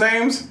 LeBron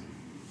James,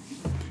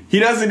 he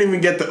doesn't even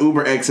get the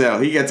Uber XL.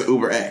 He gets the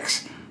Uber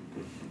X.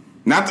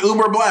 Not the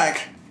Uber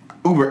Black,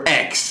 Uber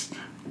X.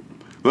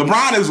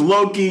 LeBron is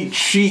low-key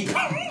cheap.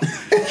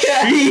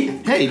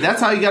 Cheap. Hey, that's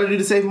how you got to do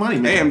to save money,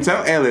 man.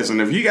 Hey, listen,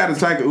 if you got to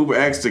take an Uber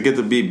X to get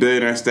to be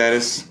billionaire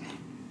status,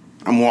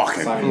 I'm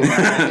walking.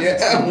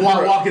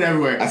 Walking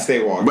everywhere. I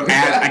stay walking. But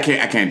ads,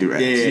 I can't do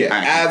ads. Yeah,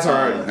 ads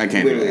are I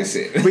can't literally do a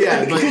sin. But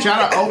yeah, but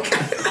shout out.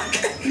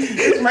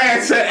 This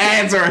man said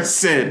ads are a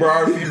sin.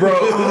 Bro,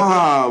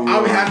 Oh, I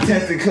would have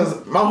tested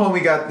because my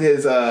homie got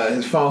his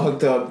phone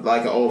hooked up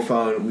like an old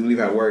phone. We leave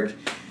at work,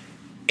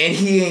 and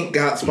he ain't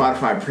got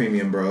Spotify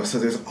Premium, bro. So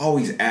there's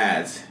always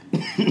ads,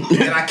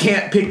 and I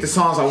can't pick the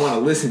songs I want to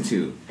listen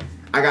to.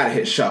 I gotta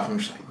hit shuffle. I'm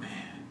just like, man.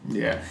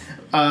 Yeah.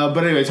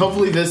 But anyways,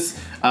 hopefully this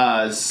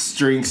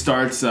string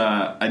starts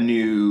a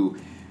new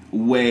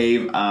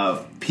wave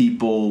of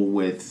people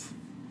with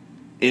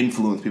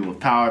influence, people with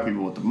power,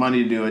 people with the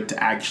money to do it,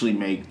 to actually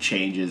make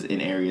changes in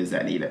areas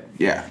that need it.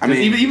 Yeah, I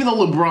mean, even though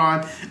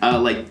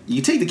LeBron, like,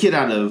 you take the kid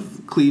out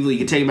of Cleveland, you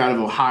can take him out of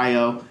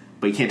Ohio,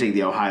 but you can't take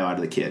the Ohio out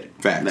of the kid.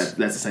 Facts.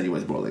 That's essentially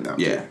what's boiling down.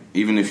 yeah. To.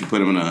 Even if you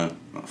put him in a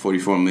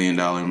 $44 million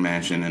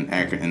mansion in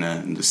Akron,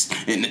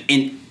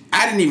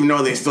 I didn't even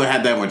know they still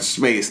had that much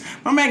space.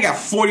 My man got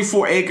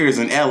 44 acres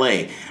in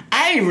L.A.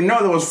 I didn't even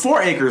know there was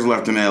 4 acres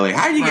left in L.A.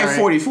 How did you get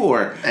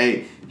 44?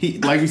 Hey, he,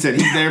 like we said,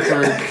 he's there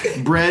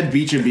for bread,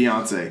 beach, and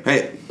Beyonce.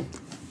 Hey,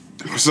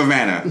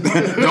 Savannah,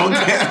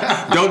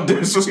 don't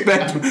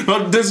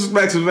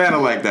disrespect Savannah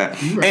like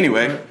that. Right,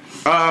 anyway,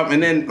 right.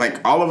 And then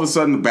like all of a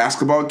sudden the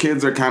basketball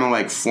kids are kind of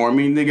like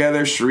forming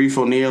together. Sharif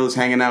O'Neal is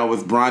hanging out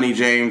with Bronny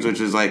James,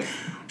 which is like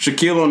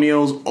Shaquille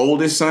O'Neal's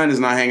oldest son is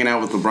not hanging out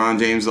with LeBron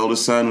James'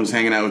 oldest son, who's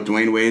hanging out with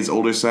Dwayne Wade's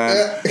older son.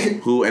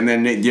 And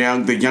then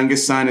the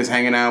youngest son is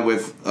hanging out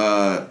with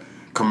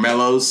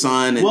Carmelo's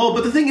son. And well,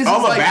 but the thing is,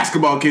 all the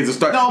basketball kids are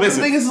starting. No, but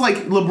the thing is, like,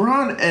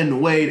 LeBron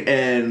and Wade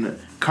and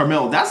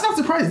Carmelo, that's not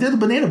surprising. They're the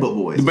Banana Boat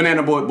boys. The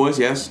Banana Boat boys,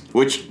 yes.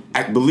 Which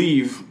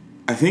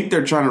I think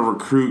they're trying to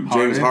recruit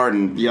James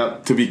Harden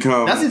to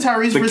become that's the entire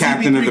reason the for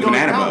captain CP3 of the going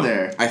Banana down Boat.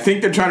 there. I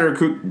think they're trying to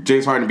recruit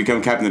James Harden to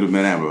become captain of the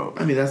Banana Boat.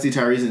 I mean, that's the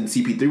entire reason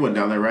CP3 went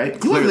down there, right?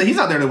 He's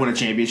not there to win a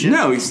championship.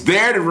 No, he's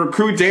there to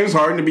recruit James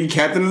Harden to be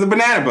captain of the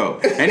Banana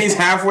Boat. And he's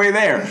halfway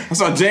there. I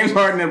saw James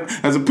Harden,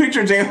 there's a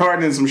picture of James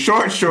Harden in some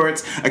short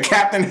shorts, a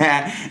captain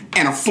hat,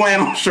 and a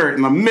flannel shirt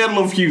in the middle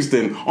of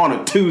Houston on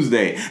a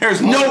Tuesday.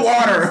 There's no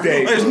water.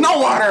 There's no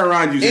water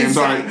around you, James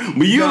Harden.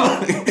 But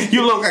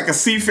you look like a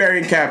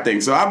seafaring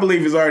captain. So I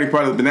believe he's already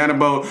part of the Banana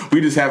Boat.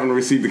 We just haven't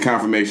received the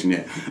confirmation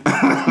yet.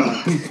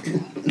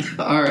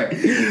 All right.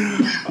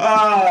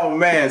 Oh,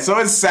 man. So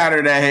it's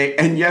Saturday,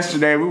 and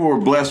yesterday we were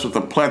blessed with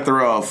a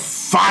plethora of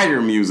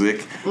fire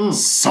music.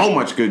 So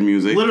much good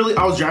music. Literally,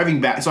 I was driving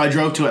back. So I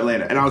drove to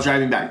Atlanta, and I was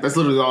driving back. That's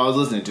literally all I was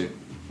listening to.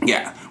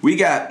 Yeah. We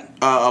got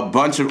a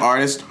bunch of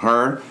artists.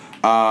 Her,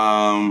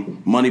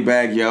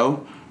 Moneybagg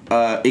Yo,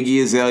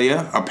 Iggy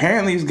Azalea.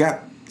 Apparently he's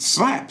got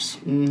slaps.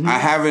 Mm-hmm. I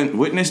haven't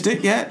witnessed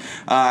it yet.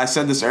 I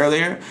said this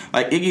earlier.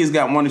 Like, Iggy's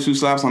got 1 or 2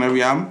 slaps on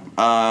every album.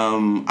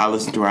 I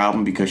listen to her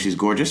album because she's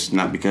gorgeous,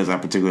 not because I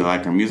particularly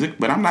like her music.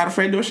 But I'm not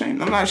afraid to I'm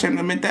not ashamed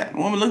to admit that. The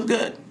woman looks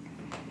good.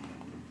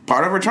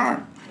 Part of her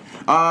charm.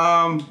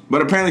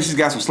 But apparently she's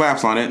got some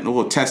slaps on it, and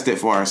we'll test it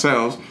for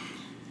ourselves.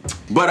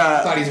 But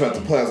I thought he was about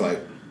to play. I was like,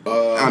 no.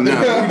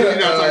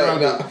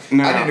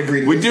 I didn't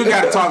agree to we this. do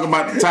got to talk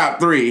about the top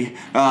 3.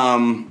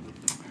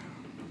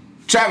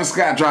 Travis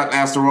Scott dropped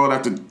Astroworld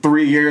after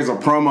 3 years of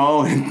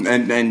promo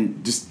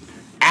and just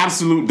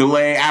absolute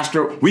delay.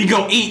 We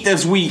go eat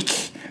this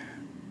week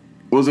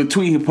was a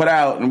tweet he put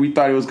out, and we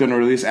thought he was going to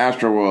release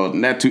Astroworld,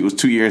 and that tweet was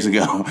 2 years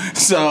ago.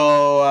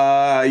 So,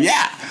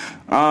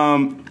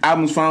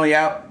 album's finally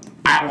out.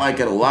 I like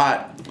it a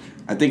lot.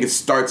 I think it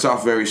starts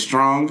off very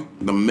strong.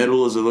 The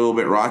middle is a little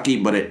bit rocky,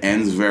 but it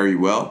ends very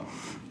well.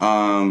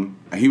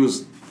 He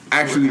was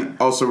actually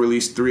also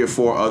released 3 or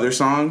 4 other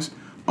songs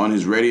on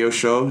his radio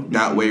show,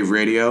 Wave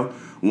Radio.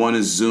 One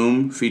is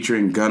Zoom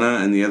featuring Gunna,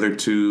 and the other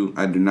 2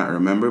 I do not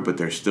remember, but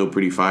they're still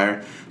pretty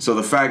fire. So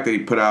the fact that he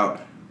put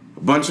out a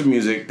bunch of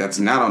music that's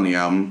not on the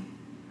album,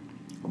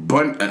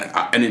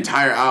 an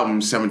entire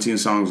album, 17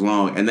 songs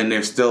long, and then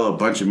there's still a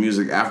bunch of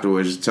music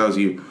afterwards, it tells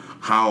you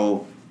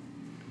how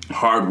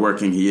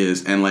hardworking he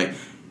is. And like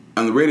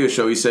on the radio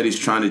show, he said he's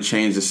trying to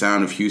change the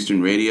sound of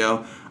Houston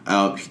radio,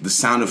 the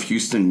sound of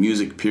Houston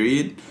music,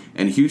 period.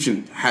 And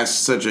Houston has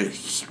such a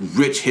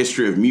rich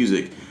history of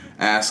music.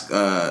 Ask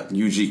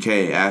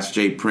UGK, ask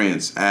Jay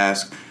Prince,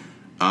 ask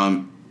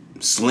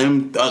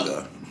Slim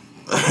Thugger.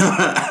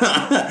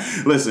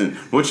 Listen,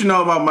 what you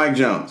know about Mike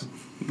Jones?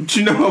 What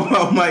you know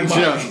about Mike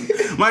Jones?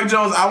 Mike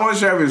Jones, I wasn't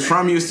sure if he's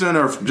from Houston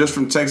or just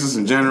from Texas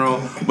in general,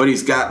 but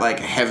he's got like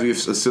heavy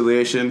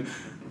affiliation.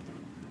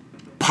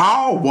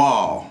 Paul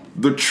Wall,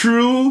 the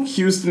true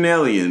Houston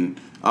alien,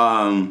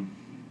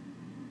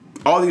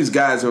 all these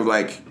guys are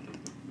like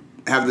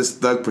have this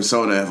thug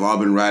persona, have all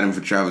been riding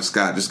for Travis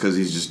Scott just because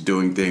he's just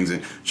doing things,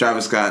 and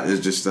Travis Scott is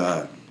just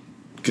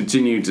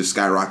continuing to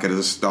skyrocket as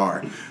a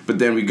star. But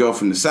then we go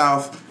from the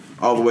South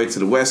all the way to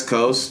the West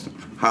Coast.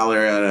 Holler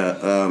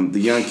at the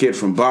young kid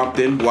from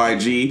Bompton,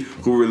 YG,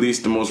 who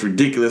released the most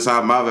ridiculous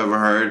album I've ever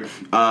heard.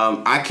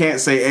 I can't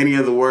say any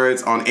of the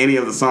words on any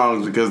of the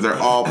songs because they're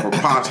all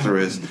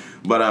preposterous.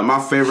 But my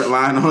favorite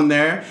line on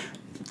there,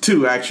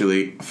 two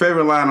actually,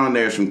 favorite line on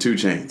there is from 2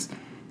 Chainz.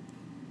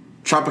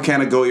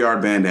 Tropicana Go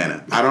Yard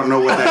Bandana. I don't know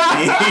what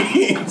that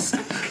means.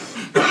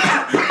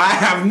 I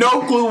have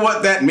no clue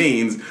what that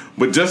means,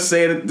 but just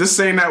saying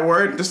that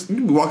word, just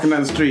walking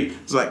down the street,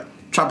 it's like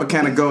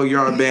Tropicana Go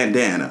Yard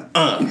Bandana.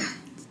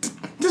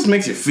 Just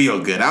makes you feel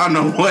good. I don't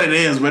know what it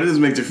is, but it just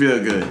makes you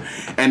feel good.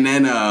 And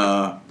then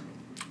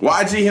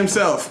YG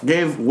himself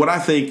gave what I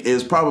think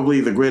is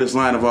probably the greatest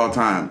line of all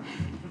time.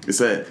 He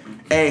said,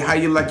 "Hey, how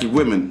you like your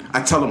women?"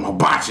 I tell them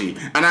hibachi.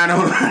 And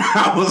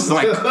I was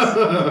like,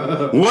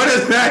 what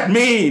does that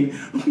mean?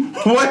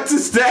 What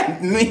does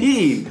that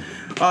mean?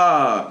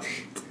 But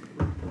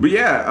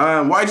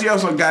yeah, YG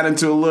also got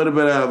into a little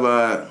bit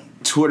of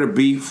Twitter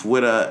beef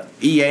with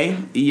EA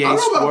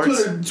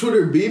Sports. About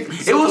Twitter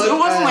beef. It wasn't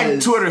like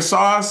Twitter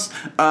sauce.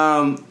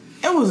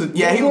 It was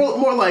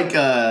more like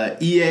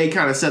EA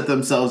kind of set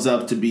themselves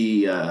up to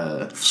be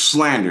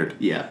slandered.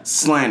 Yeah,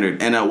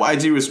 slandered. And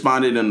YG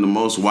responded in the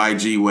most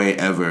YG way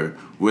ever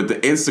with the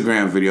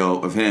Instagram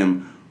video of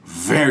him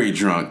very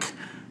drunk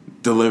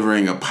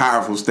delivering a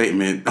powerful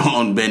statement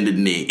on bended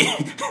knee.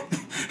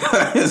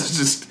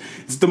 It's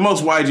the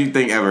most YG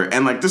thing ever.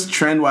 And like this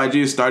trend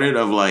YG started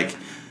of like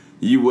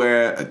you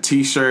wear a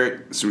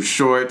t-shirt, some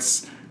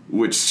shorts,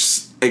 with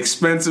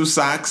expensive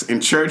socks and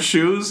church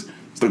shoes.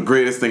 It's the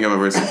greatest thing I've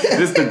ever seen.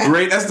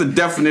 That's the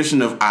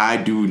definition of I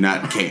do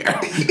not care.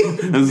 I see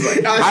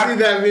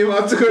that meme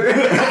on Twitter.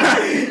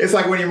 It's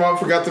like when your mom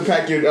forgot to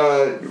pack your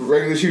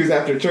regular shoes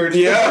after church.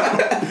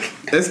 Yeah.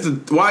 It's the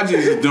YG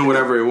is just doing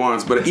whatever he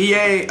wants. But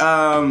EA,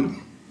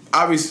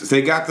 obviously,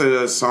 they got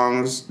the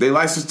songs. They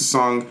licensed the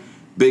song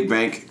Big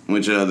Bank,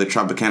 which the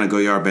Tropicana Go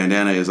Yard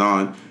Bandana is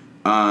on.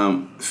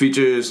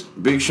 Features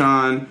Big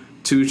Sean,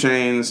 2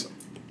 Chainz,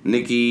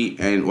 Nicki,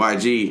 and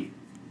YG.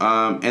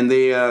 And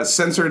they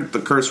censored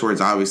the curse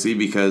words, obviously,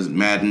 because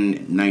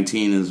Madden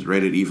 19 is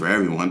rated E for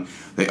everyone.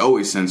 They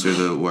always censor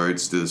the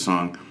words to the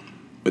song.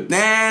 But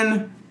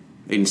then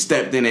they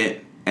stepped in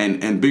it,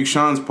 and Big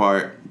Sean's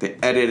part, they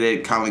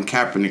edited Colin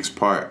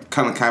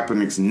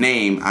Kaepernick's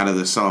name out of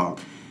the song.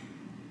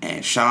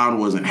 And Sean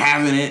wasn't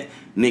having it.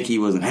 Nicki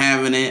wasn't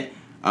having it.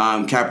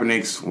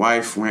 Kaepernick's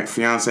wife,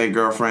 fiance,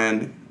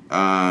 girlfriend,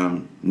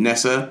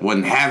 Nessa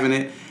wasn't having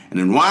it. And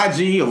then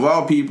YG, of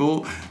all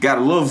people, got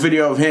a little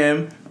video of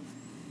him.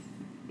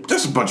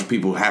 Just a bunch of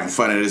people having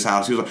fun at his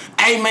house. He was like,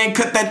 "Hey man,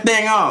 cut that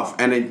thing off."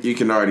 And then you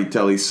can already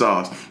tell he's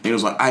sauced. And he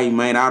was like, "Hey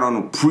man, I don't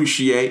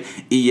appreciate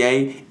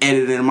EA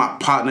editing my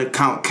partner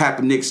Colin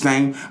Kaepernick's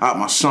name out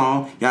my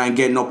song. Y'all ain't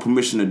getting no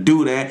permission to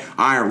do that.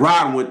 I ain't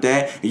riding with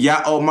that. And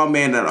y'all owe my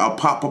man an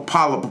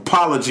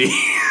apology."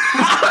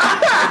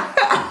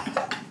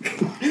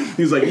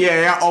 He's like,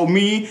 "Yeah, y'all owe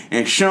me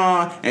and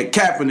Sean and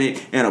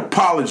Kaepernick an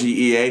apology,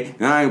 EA.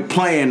 And I ain't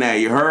playing that,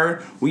 you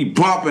heard? We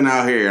bumping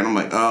out here." And I'm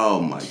like,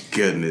 oh my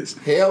goodness.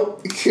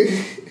 Help.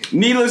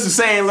 Needless to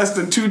say, less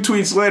than 2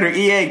 tweets later,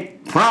 EA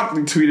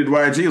promptly tweeted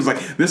YG. It was like,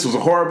 "This was a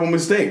horrible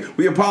mistake.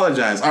 We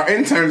apologize. Our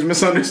interns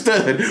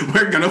misunderstood.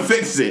 We're going to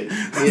fix it."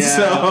 Yeah.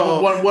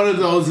 So one of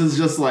those is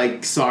just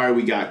like, sorry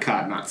we got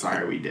caught, not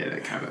sorry we did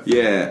it kind of thing.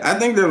 Yeah,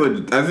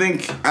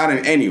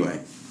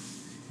 anyway.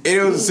 It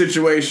was a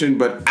situation,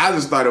 but I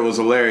just thought it was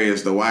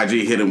hilarious that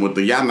YG hit him with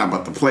the "y'all not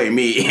about to play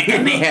me,"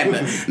 and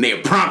they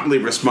promptly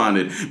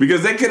responded,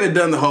 because they could have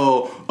done the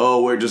whole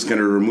 "we're just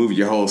gonna remove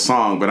your whole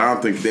song," but I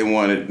don't think they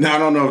wanted. I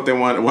don't know if they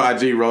wanted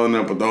YG rolling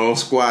up with the whole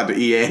squad to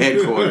EA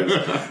headquarters.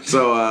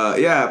 So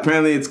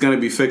apparently it's gonna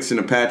be fixed in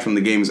a patch when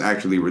the game is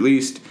actually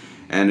released,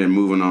 and then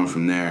moving on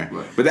from there.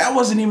 Right. But that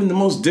wasn't even the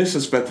most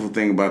disrespectful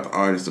thing about the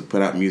artist to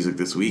put out music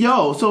this week.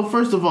 Yo, so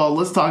first of all,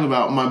 let's talk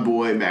about my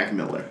boy Mac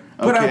Miller.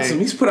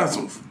 He's put out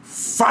some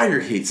fire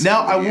hits.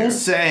 Now, I will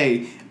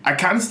say, I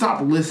kind of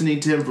stopped listening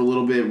to him for a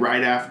little bit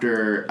right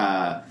after,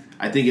 I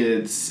think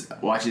it's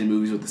watching the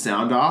movies with the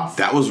sound off.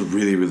 That was a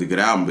really, really good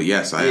album, but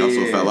yes, I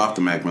also fell off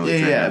the Mac Miller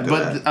train. Yeah,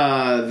 but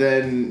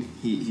then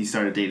he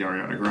started dating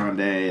Ariana Grande,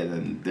 and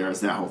then there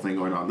was that whole thing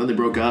going on. Then they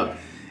broke up,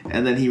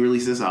 and then he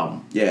released this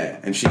album. Yeah,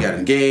 and she got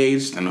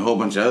engaged, and a whole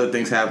bunch of other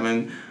things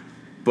happened.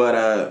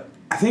 But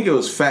I think it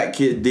was Fat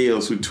Kid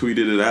Deals who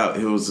tweeted it out.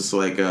 It was just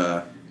like...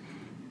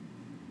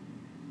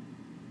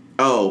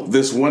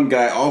 this one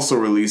guy also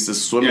released a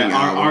swimming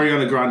album.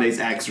 Ariana Grande's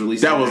ex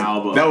released an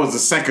album. That was the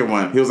second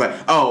one. He was like,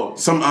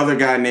 some other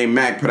guy named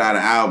Mac put out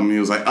an album. He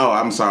was like,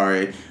 I'm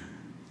sorry,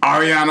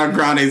 Ariana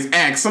Grande's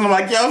ex. And I'm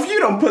like, yo, if you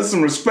don't put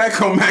some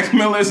respect on Mac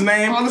Miller's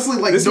name, honestly,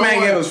 like this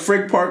man gave us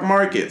Frick Park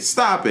Market.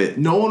 Stop it.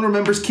 No one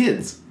remembers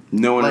Kids.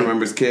 No one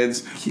remembers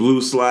Kids. Blue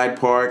Slide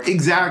Park.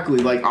 Exactly.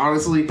 Like,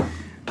 honestly,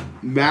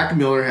 Mac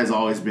Miller has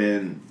always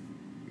been,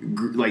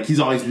 like, he's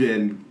always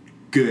been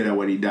good at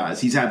what he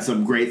does. He's had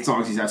some great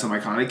songs. He's had some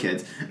iconic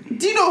hits.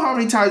 Do you know how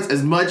many times,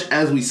 as much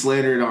as we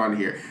slandered on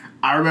here,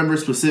 I remember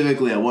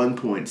specifically at one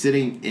point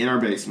sitting in our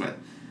basement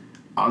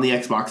on the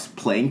Xbox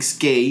playing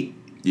Skate.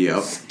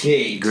 Yep.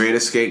 Skate.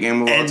 Greatest skate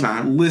game of all And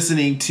time.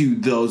 listening to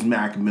those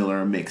Mac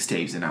Miller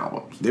mixtapes and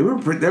albums. They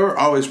were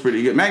always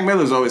pretty good. Mac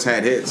Miller's always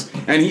had hits,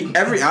 and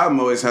every album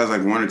always has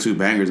like 1 or 2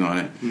 bangers on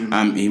it.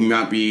 He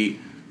might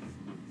be.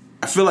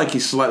 I feel like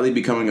he's slightly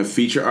becoming a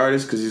feature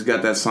artist because he's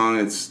got that song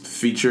that's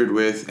featured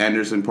with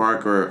Anderson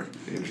 .Paak or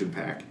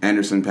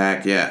Anderson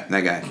 .Paak, yeah,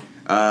 that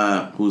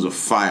guy. Who's a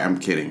fire. I'm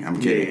kidding.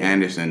 Yeah.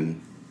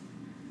 Anderson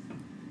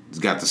has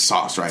got the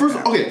sauce right First,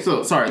 now. okay,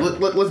 so sorry, let's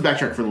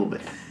backtrack for a little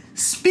bit.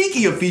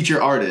 Speaking of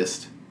feature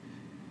artist,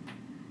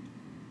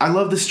 I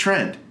love this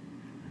trend.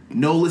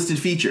 No listed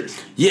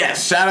features.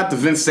 Yes, shout out to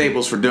Vince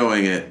Staples for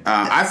doing it.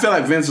 I feel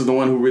like Vince is the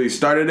one who really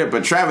started it,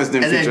 but Travis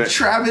didn't And feature then it.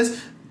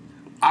 Travis,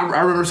 I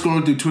remember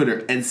scrolling through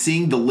Twitter and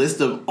seeing the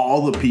list of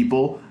all the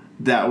people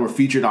that were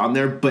featured on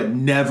there but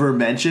never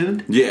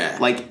mentioned. Yeah.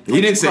 Like He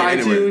didn't say tried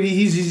anywhere. to,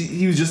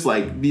 he was just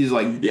like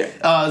Yeah.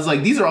 it's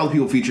like these are all the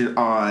people featured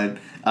on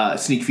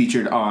Sneak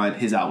featured on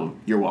his album.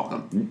 You're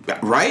welcome.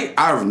 Right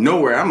out of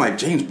nowhere, I'm like,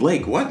 James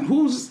Blake, what?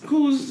 Who is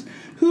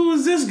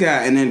this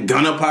guy? And then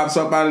Gunna pops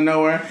up out of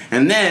nowhere,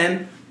 and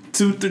then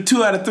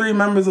two out of 3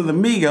 members of the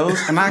Migos,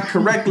 and I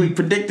correctly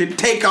predicted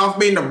Takeoff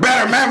being the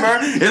better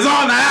member is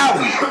on the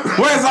album.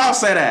 Where's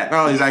Offset at?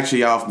 Oh, he's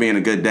actually off being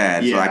a good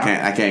dad, so I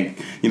can't,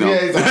 you know,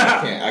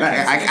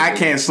 I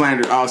can't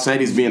slander Offset.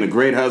 He's being a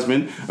great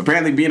husband,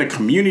 apparently being a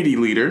community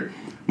leader.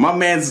 My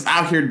man's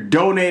out here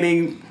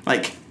donating,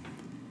 like.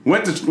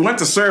 Went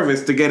to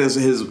service to get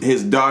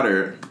his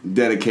daughter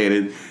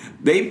dedicated.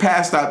 They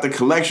passed out the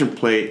collection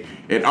plate,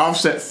 and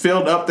Offset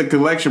filled up the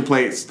collection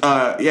plates.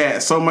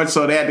 So much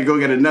so they had to go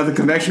get another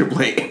collection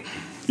plate.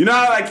 You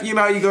know, you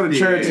go to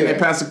church and they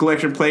pass a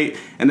collection plate,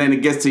 and then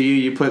it gets to you.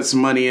 You put some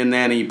money in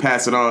there and you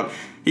pass it on.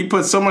 He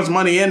put so much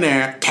money in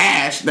there,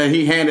 cash, that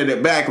he handed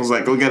it back. Was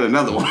like, go get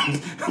another one.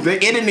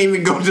 It didn't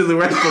even go to the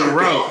rest of the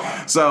row.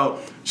 So.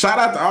 Shout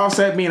out to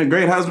Offset being a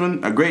great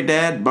husband, a great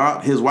dad,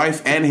 bought his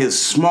wife and his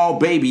small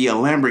baby a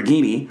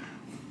Lamborghini.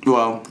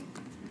 Well,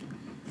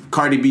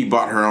 Cardi B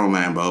bought her own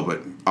Lambo,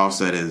 but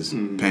Offset is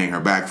paying her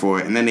back for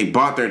it. And then they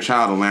bought their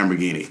child a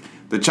Lamborghini.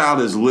 The child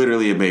is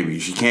literally a baby.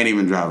 She can't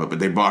even drive it, but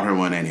they bought her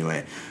one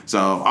anyway. So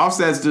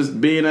Offset's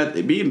just being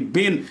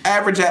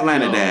average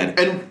Atlanta dad.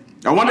 And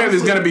I wonder if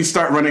he's gonna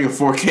start running a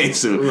 4K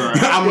soon.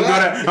 Right. I'm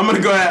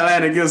gonna go to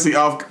Atlanta and go see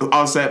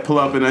Offset pull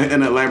up in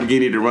a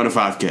Lamborghini to run a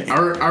 5K.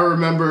 I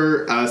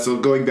remember. So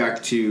going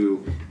back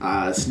to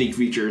Sneak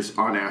features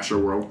on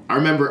Astroworld, I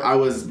remember I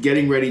was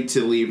getting ready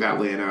to leave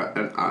Atlanta,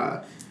 and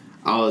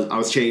I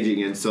was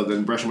changing, and so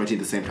then brushing my teeth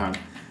at the same time,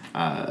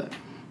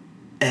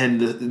 and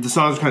the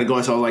song was kind of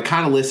going. So I was like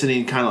kind of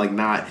listening, kind of like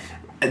not,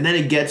 and then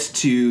it gets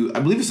to, I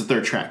believe it's the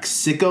 3rd track,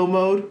 Sicko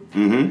Mode,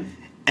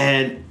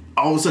 and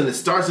all of a sudden it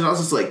starts, and I was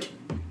just like,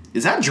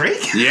 is that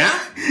Drake? Yeah.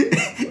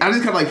 I just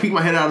kind of like peek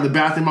my head out of the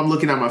bathroom. I'm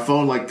looking at my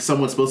phone like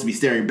someone's supposed to be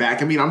staring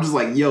back at me. And I'm just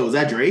like, yo, is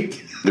that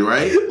Drake?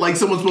 Right? Like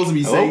someone's supposed to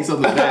be saying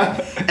something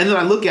back. And then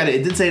I look at it.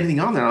 It didn't say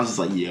anything on there. And I was just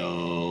like,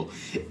 yo.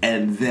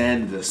 And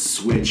then the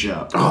switch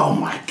up. Oh,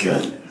 my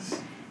goodness.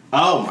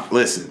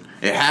 Listen.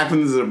 It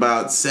happens at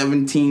about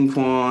 17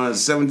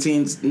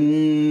 seconds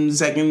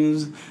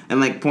and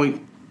like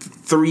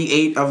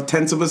 0.38 of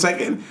tenths of a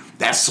second.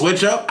 That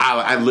switch up,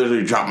 I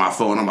literally dropped my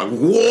phone. I'm like,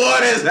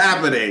 what is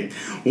happening?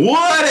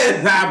 What is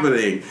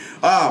happening?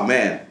 Oh,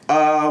 man.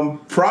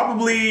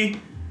 Probably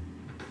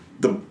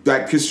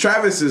because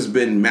Travis has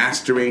been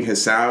mastering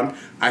his sound.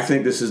 I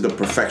think this is the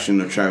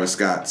perfection of Travis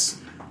Scott's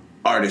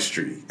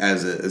artistry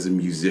as a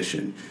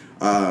musician.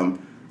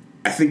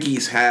 I think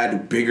he's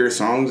had bigger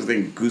songs. I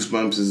think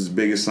Goosebumps is his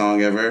biggest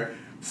song ever,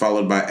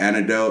 followed by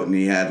Antidote, and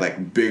he had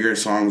like bigger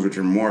songs which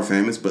are more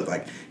famous, but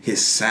like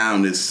his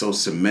sound is so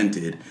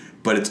cemented,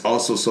 but it's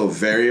also so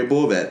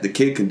variable that the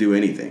kid can do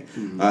anything.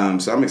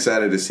 So I'm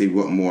excited to see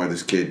what more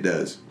this kid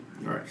does.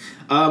 All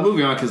right.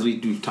 Moving on, because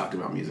we've talked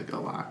about music a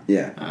lot.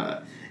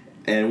 Yeah.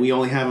 And we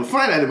only have a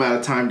finite amount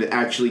of time to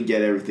actually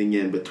get everything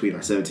in between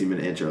our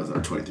 17-minute intros and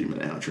our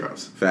 23-minute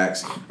outros.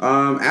 Facts.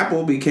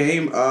 Apple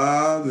became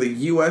the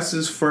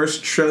U.S.'s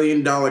first $1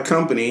 trillion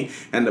company,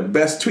 and the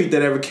best tweet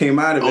that ever came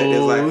out of it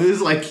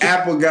is like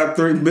Apple is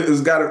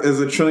a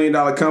 $1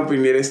 trillion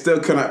company. They still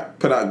cannot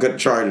put out good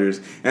chargers,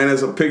 and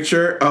there's a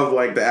picture of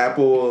like the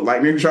Apple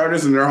Lightning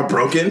chargers, and they're all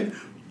broken.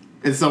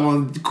 And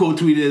someone quote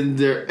tweeted in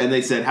there, and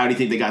they said, "How do you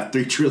think they got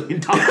 $3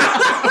 trillion?"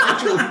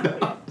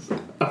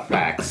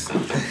 Facts.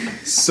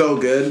 So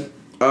good.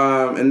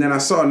 And then I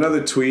saw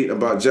another tweet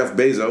about Jeff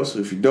Bezos,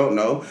 who, if you don't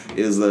know,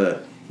 is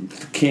the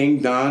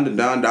King Don, the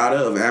Don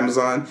Dada of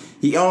Amazon.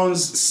 He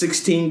owns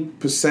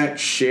 16%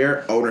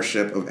 share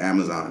ownership of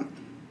Amazon.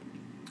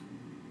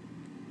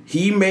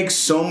 He makes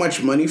so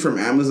much money from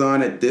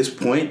Amazon at this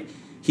point,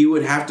 he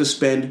would have to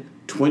spend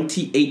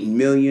 $28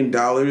 million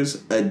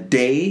a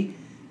day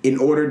in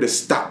order to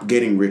stop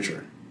getting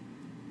richer.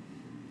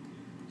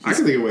 I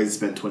can think of ways to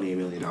spend $28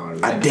 million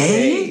a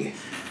day?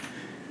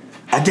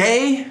 a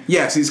day?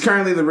 Yes, he's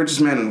currently the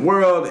richest man in the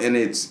world, and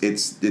it's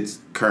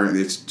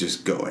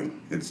just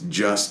going. It's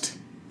just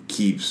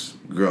keeps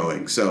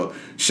growing. So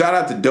shout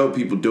out to dope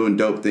people doing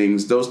dope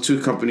things. Those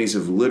two companies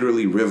have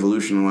literally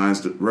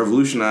revolutionized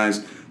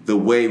the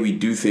way we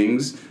do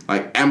things.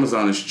 Like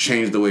Amazon has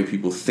changed the way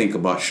people think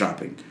about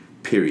shopping.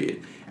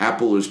 Period.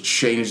 Apple has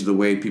changed the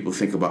way people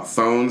think about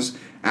phones.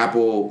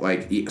 Apple,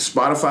 like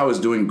Spotify was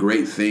doing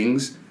great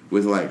things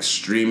with like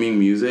streaming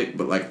music,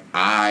 but like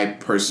I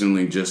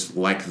personally just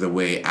like the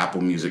way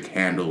Apple Music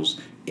handles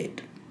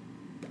it.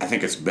 I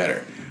think it's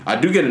better. I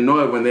do get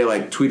annoyed when they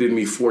like tweeted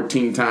me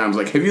 14 times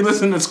like, have you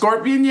listened to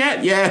Scorpion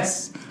yet?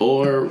 Yes.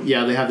 Or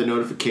yeah, they have the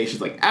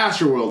notifications like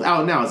Astroworld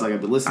out now. It's like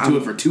I've been listening to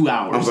it for 2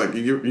 hours. I was like,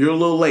 you're a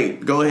little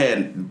late. Go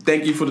ahead.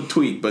 Thank you for the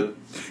tweet, but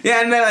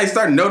yeah, and then they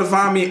start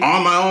notifying me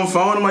on my own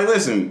phone. I'm like,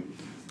 listen,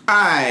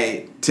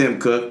 Tim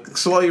Cook,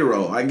 slow your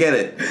roll. I get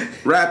it.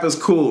 Rap is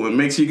cool and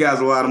makes you guys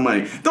a lot of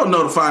money. Don't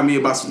notify me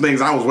about some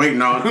things I was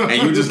waiting on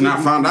and you just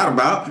not found out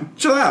about.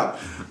 Chill out.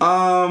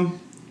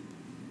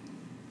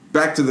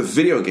 Back to the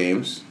video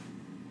games.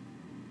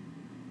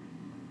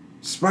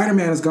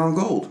 Spider-Man has gone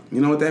gold.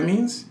 You know what that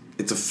means?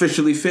 It's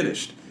officially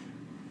finished.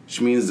 Which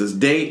means this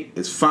date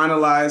is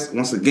finalized.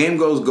 Once the game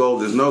goes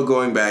gold, there's no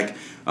going back.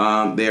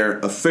 They're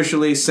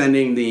officially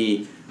sending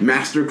the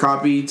master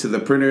copy to the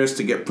printers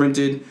to get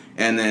printed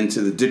and then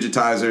to the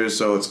digitizers,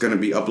 so it's going to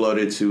be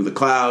uploaded to the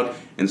cloud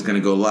and it's going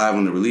to go live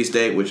on the release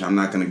date, which I'm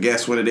not going to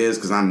guess when it is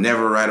because I'm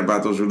never right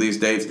about those release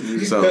dates.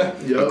 So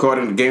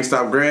according to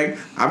GameStop Greg,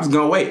 I'm just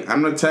going to wait.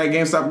 I'm going to tag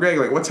GameStop Greg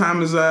like, what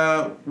time is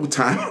what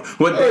time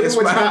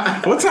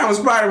is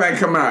Spider-Man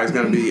coming out? It's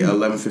going to be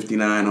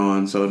 11:59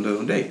 on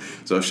so date.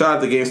 So shout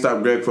out to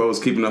GameStop Greg for always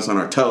keeping us on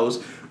our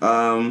toes.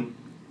 And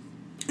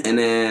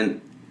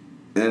then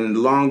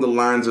along the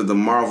lines of the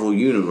Marvel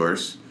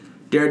Universe,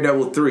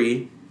 Daredevil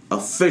 3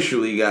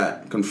 officially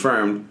got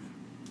confirmed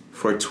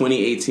for a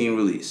 2018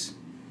 release.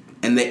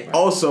 And they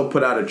also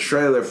put out a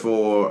trailer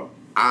for,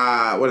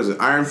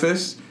 Iron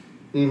Fist?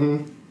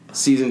 Mm-hmm.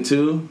 Season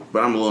 2.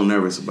 But I'm a little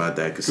nervous about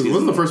that. Because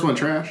wasn't the first one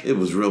trash? It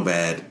was real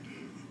bad.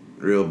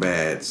 Real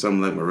bad.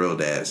 Something like my real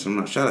dad.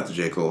 So shout out to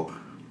J. Cole.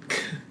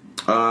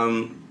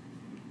 But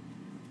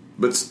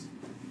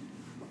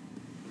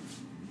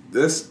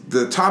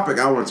the topic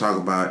I want to talk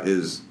about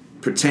is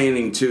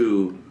pertaining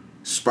to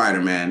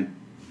Spider-Man,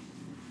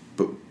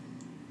 but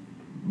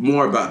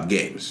more about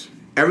games.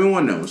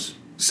 Everyone knows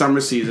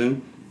summer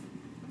season,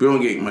 we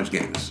don't get much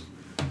games.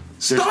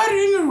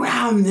 Starting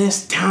around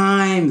this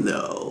time,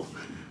 though,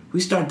 we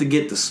start to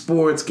get the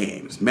sports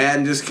games.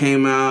 Madden just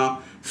came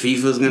out.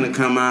 FIFA's gonna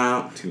come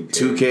out.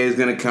 2K is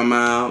gonna come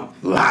out.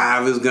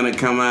 Live is gonna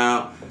come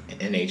out.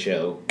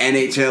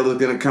 NHL is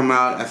gonna come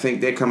out. I think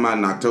they come out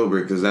in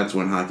October because that's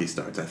when hockey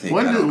starts. I think.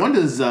 When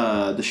does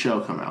the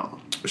show come out?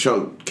 The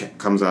show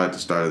comes out at the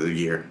start of the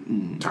year,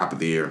 top of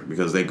the year,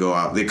 because they go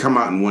out. They come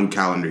out in one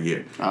calendar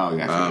year. Oh,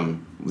 gotcha.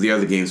 The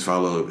other games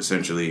follow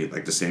essentially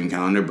like the same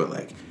calendar, but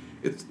like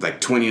it's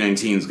like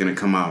 2019 is gonna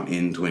come out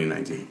in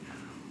 2019.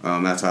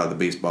 That's how the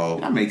baseball.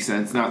 That makes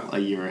sense. Not a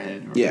year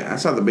ahead. Yeah,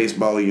 that's how the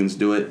baseball leagues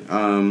do it.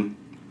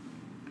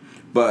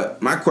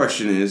 But my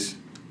question is,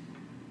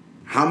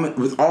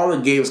 with all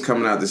the games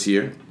coming out this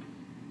year,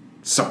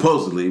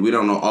 supposedly we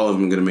don't know all of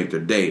them are going to make their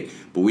date,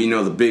 but we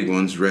know the big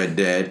ones: Red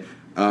Dead.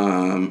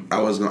 I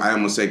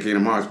almost say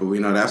Kingdom Hearts, but we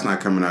know that's not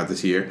coming out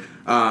this year.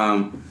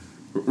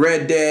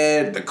 Red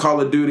Dead, the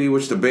Call of Duty,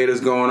 which the beta's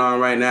going on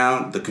right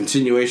now, the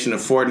continuation of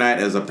Fortnite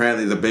as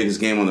apparently the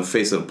biggest game on the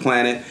face of the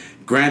planet.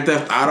 Grand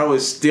Theft Auto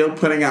is still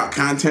putting out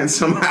content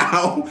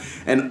somehow,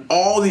 and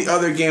all the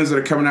other games that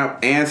are coming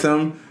out,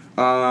 Anthem.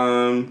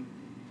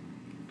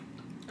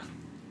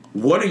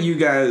 What are you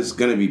guys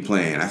going to be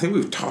playing? I think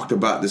we've talked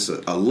about this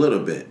a little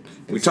bit.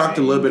 We talked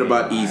a little bit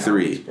about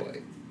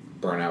E3.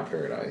 Burnout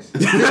Paradise.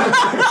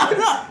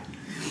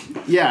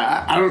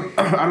 Yeah, I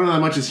don't know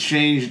that much has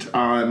changed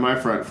on my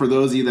front. For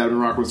those of you that have been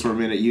rocking with us for a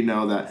minute, you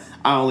know that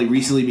I only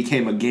recently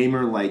became a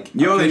gamer, like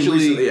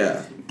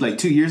like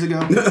 2 years ago.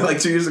 Like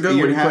 2 years ago?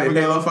 When you played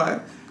Halo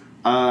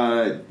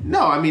 5?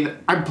 No, I mean,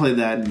 I played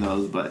that and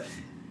those, but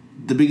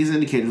the biggest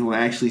indicator is when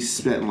I actually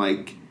spent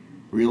like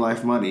real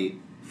life money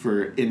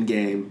for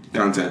in-game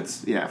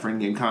content. Yeah, for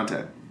in-game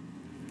content.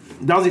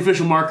 That was the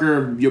official marker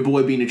of your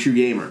boy being a true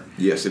gamer.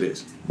 Yes, it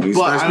is. When you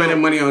start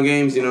spending money on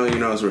games, you know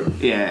it's real.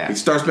 Yeah. You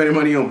start spending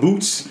money on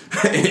boots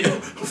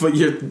for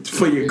your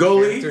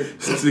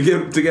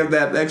goalie to get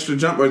that extra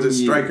jump, or is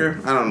it striker?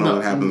 I don't know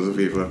what happens with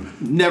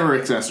FIFA. Never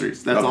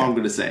accessories. That's all I'm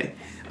going to say.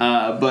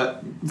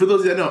 But for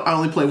those of you that know, I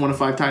only play 1 of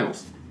 5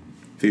 titles.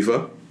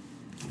 FIFA,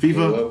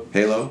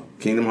 Halo,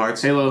 Kingdom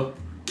Hearts.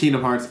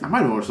 Kingdom Hearts. I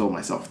might have oversold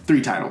myself.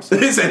 3 titles.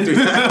 He said 3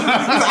 titles.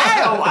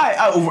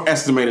 I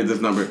overestimated this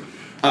number.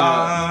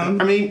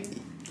 I mean,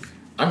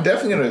 I'm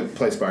definitely going to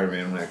play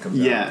Spider-Man when that comes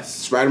out. Yes.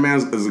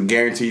 Spider-Man is a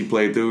guaranteed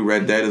playthrough.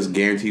 Red Dead is a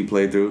guaranteed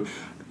playthrough.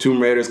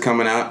 Tomb Raider's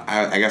coming out.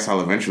 I guess I'll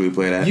eventually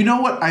play that. You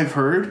know what I've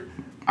heard?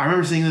 I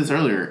remember seeing this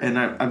earlier, and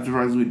I'm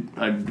surprised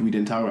we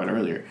didn't talk about it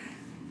earlier.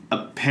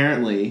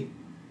 Apparently,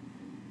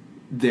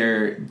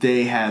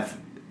 they have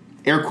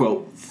air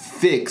quote,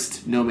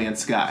 fixed No Man's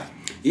Sky.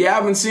 Yeah,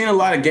 I've been seeing a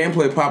lot of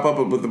gameplay pop up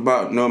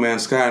about No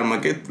Man's Sky, and I'm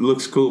like, it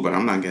looks cool, but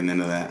I'm not getting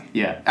into that.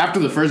 Yeah, after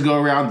the first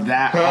go around,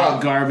 that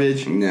hot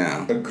garbage.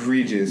 Yeah.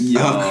 Egregious.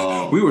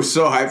 Yo. We were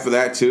so hyped for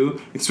that, too.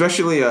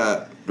 Especially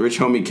rich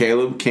homie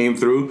Caleb came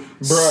through.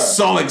 Bruh.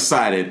 So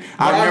excited.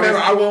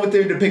 I went with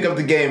him to pick up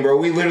the game, bro.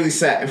 We literally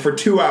sat for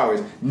 2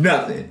 hours.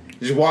 Nothing.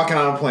 Just walking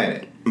on a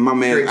planet. My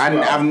man, Great spot.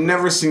 I've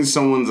never seen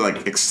someone's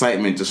like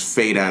excitement just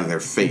fade out of their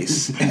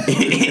face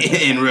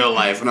in real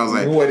life, and I was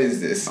like, What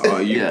is this? "Oh,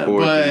 you Yeah,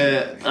 poor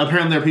but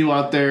apparently there are people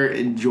out there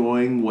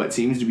enjoying what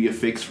seems to be a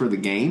fix for the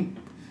game.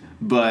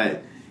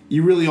 But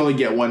you really only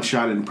get one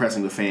shot at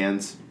impressing the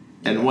fans.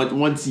 And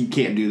once you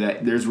can't do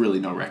that, there's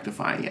really no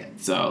rectifying it.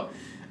 So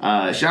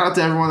shout out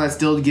to everyone that's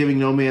still giving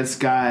No Man's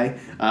Sky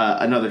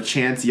another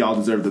chance. Y'all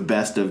deserve the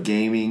best of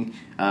gaming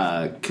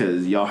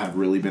because y'all have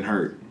really been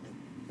hurt.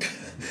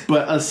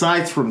 But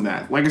aside from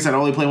that, like I said, I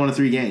only play 1 of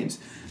 3 games.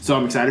 So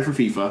I'm excited for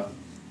FIFA.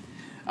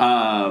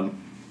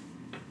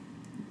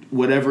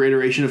 Whatever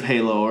iteration of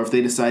Halo, or if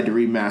they decide to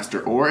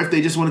remaster, or if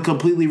they just want to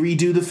completely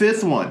redo the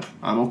 5th one,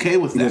 I'm okay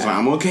with that.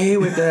 I'm okay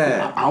with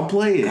that. I'll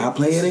play it. I'll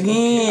play it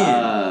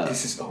again.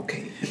 This is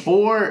okay.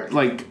 Or,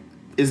 like,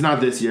 it's not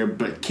this year,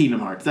 but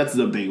Kingdom Hearts. That's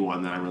the big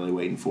one that I'm really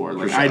waiting for.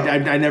 Like, sure.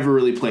 I never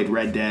really played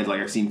Red Dead.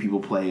 Like, I've seen people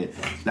play it.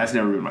 That's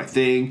never been my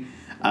thing.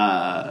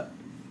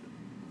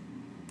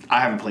 I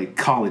haven't played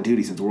Call of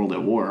Duty since World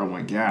at War. Oh,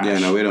 my gosh. Yeah,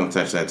 no, we don't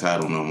touch that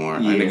title no more.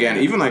 Yeah. And again,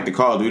 even like the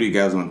Call of Duty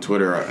guys on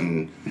Twitter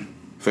and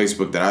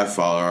Facebook that I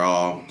follow are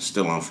all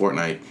still on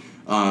Fortnite.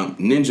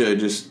 Ninja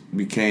just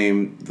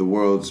became the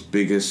world's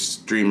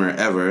biggest streamer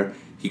ever.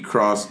 He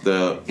crossed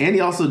the... And he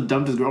also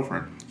dumped his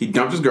girlfriend. He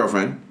dumped his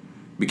girlfriend,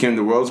 became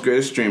the world's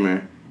greatest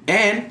streamer,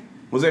 and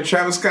was at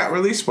Travis Scott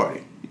release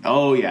party.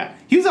 Oh, yeah.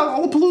 He was at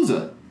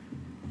Lollapalooza.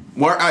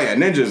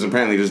 Ninja's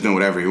apparently just doing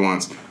whatever he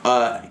wants.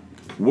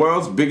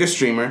 World's biggest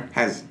streamer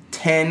has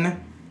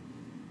 10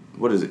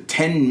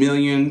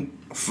 million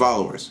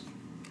followers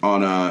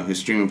on his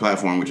streaming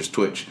platform, which is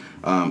Twitch.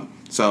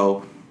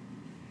 So,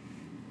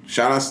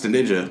 shout outs to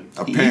Ninja.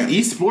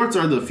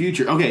 Esports are the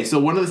future. Okay, so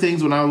one of the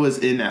things when I was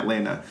in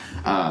Atlanta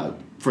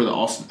for the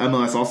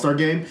MLS All-Star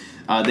game,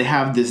 they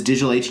have this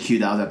digital HQ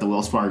that was at the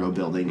Wells Fargo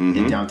building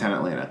in downtown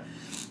Atlanta.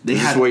 This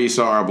is where you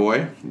saw our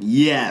boy?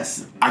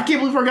 Yes. I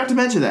can't believe I forgot to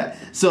mention that.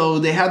 So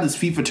they had this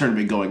FIFA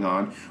tournament going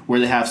on where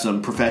they have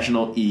some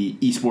professional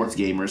esports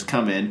gamers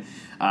come in.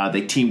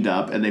 They teamed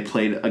up and they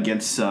played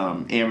against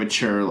some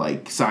amateur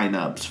like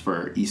sign-ups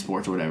for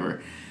esports or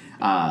whatever.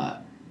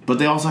 But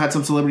they also had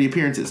some celebrity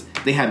appearances.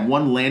 They had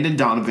one Landon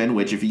Donovan,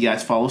 which if you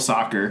guys follow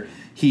soccer,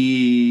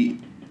 he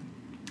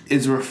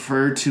is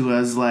referred to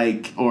as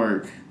like,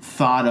 or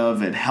thought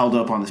of and held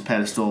up on this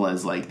pedestal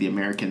as like the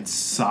American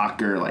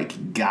soccer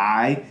like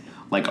guy.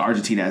 Like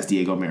Argentina has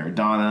Diego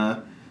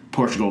Maradona,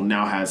 Portugal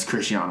now has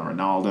Cristiano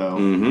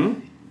Ronaldo.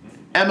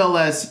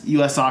 MLS,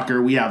 US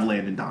Soccer, we have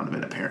Landon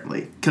Donovan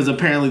apparently, because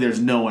apparently there's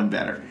no one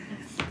better.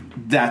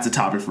 That's a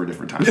topic for a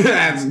different time.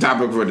 That's a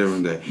topic for a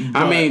different day.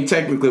 I mean,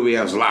 technically we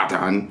have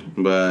Zlatan,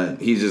 but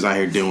he's just out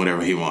here doing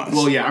whatever he wants.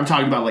 Well, yeah, I'm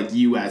talking about like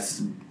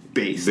US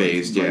based.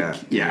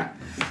 Yeah.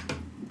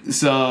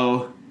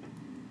 So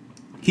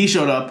he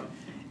showed up,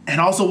 and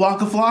also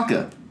Waka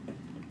Flocka.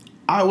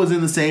 I was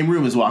in the same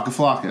room as Waka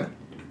Flocka,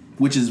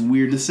 which is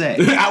weird to say.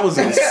 I was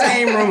in the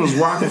same room as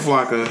Waka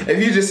Flocka.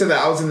 If you just said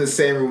that I was in the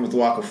same room with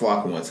Waka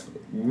Flocka once,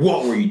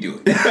 what were you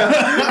doing?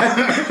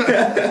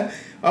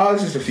 Oh,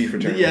 it's just a FIFA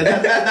tournament. Yeah,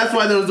 that's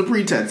why there was a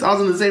pretense. I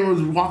was in the same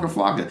room with Waka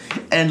Flocka.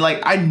 And,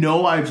 like, I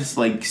know I've just,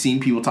 like, seen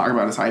people talk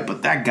about his height,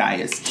 but that guy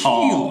is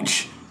tall.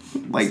 Huge.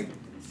 Like,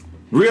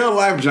 real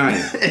life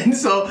giant. and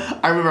so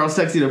I remember I was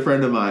texting a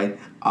friend of mine.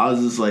 I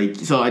was just like,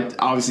 so I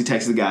obviously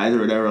texted the guys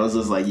or whatever. I was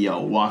just like, yo,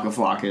 Waka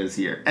Flocka is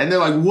here. And they're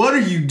like, what are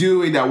you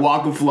doing that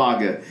Waka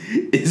Flocka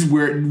is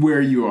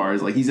where you are?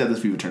 It's like, he's at this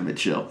FIFA tournament,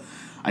 chill.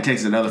 I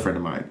texted another friend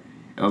of mine.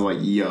 And I was like,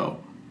 yo,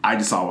 I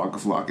just saw Waka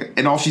Flocka.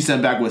 And all she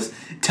sent back was,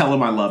 tell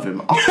him I love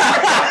him. I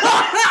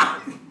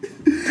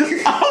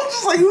was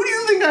just like, who do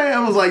you think I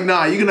am? I was like,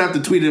 nah, you're going to have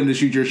to tweet him to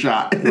shoot your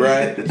shot.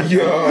 Right?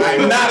 Yo,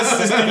 I'm not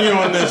assisting you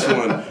on this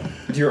one.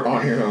 you're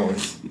on your own.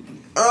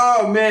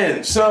 Oh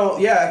man, so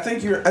yeah,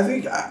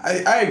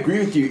 I agree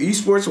with you.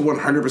 Esports are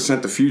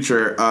 100% the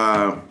future.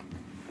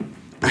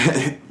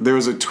 There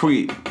was a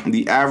tweet: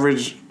 the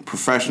average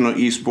professional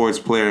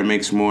esports player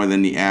makes more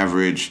than the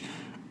average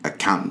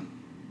accountant.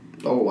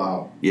 Oh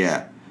wow.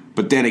 Yeah,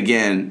 but then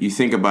again, you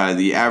think about it: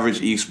 the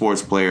average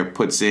esports player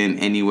puts in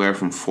anywhere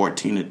from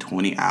 14 to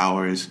 20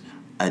 hours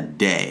a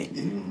day.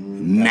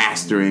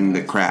 Mastering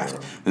the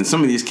craft, and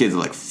some of these kids are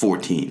like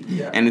 14,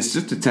 and it's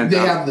just a 10,000. They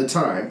have the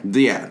time.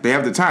 Yeah, they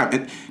have the time,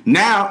 and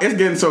now it's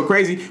getting so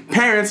crazy.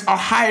 Parents are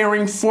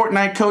hiring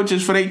Fortnite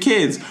coaches for their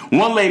kids.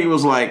 One lady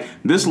was like,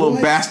 "This little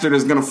bastard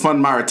is gonna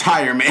fund my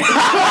retirement."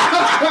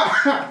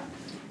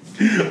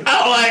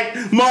 I'm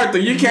like,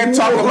 Martha, you can't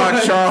talk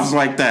about Charles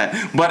like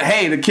that. But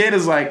hey, the kid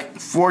is like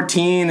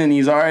 14 and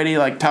he's already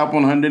like top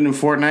 100 in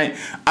Fortnite.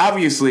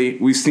 Obviously,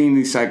 we've seen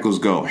these cycles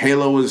go.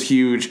 Halo was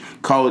huge.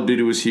 Call of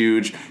Duty was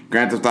huge.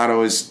 Grand Theft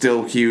Auto is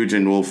still huge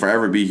and will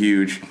forever be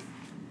huge.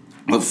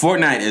 But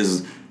Fortnite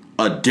is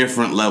a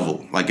different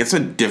level. Like, it's a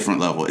different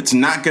level. It's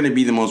not going to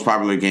be the most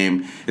popular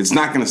game. It's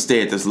not going to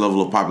stay at this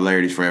level of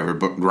popularity forever.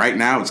 But right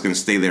now, it's going to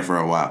stay there for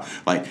a while.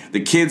 Like, the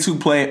kids who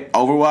play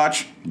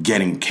Overwatch,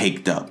 getting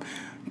caked up.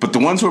 But the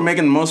ones who are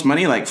making the most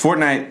money, like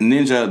Fortnite,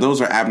 Ninja,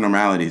 those are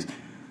abnormalities.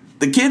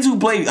 The kids who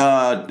play,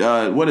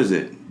 what is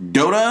it?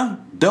 Dota?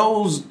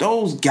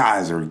 Those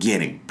guys are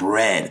getting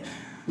bread.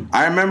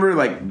 I remember,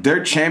 like,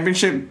 their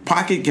championship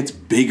pocket gets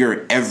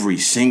bigger every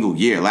single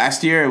year.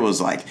 Last year, it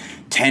was like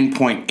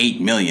 10.8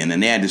 million,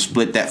 and they had to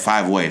split that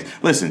 5 ways.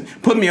 Listen,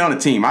 put me on a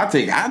team. I'll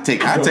take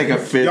a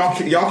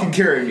fifth. Y'all can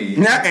carry me.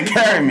 Y'all can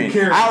carry me.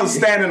 I was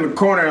standing in the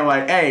corner and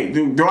like, hey,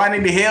 do I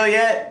need to heal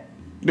yet?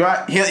 Do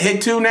I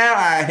hit 2 now?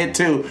 I hit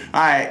 2.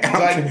 All right.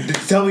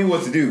 Like, tell me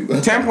what to do.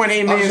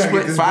 10.8 million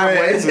split 5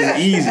 ways is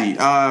easy.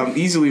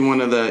 Easily one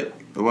of the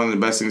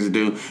best things to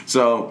do.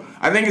 So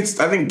I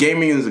think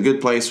gaming is a good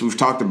place. We've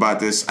talked about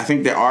this. I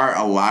think there are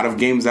a lot of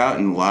games out,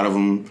 and a lot of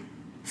them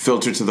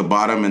filter to the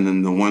bottom, and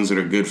then the ones that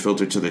are good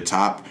filter to the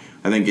top.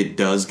 I think it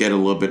does get a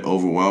little bit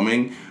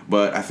overwhelming,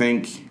 but I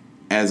think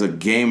as a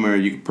gamer,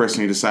 you can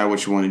personally decide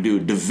what you want to do.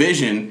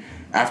 Division,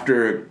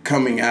 after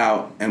coming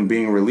out and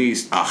being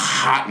released, a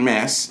hot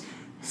mess,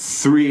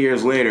 3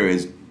 years later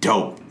is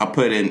dope. I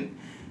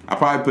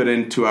probably put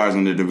in 2 hours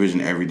on the Division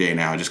every day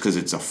now, just because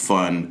it's a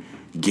fun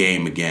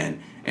game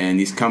again. And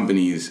these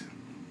companies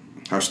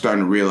are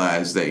starting to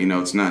realize that,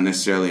 it's not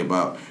necessarily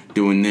about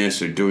doing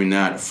this or doing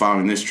that,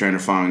 following this trend or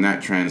following that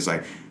trend. It's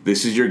like,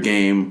 this is your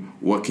game.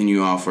 What can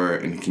you offer?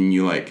 And can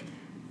you, like,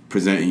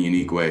 present in a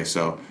unique way?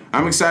 So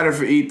I'm excited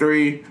for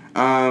E3.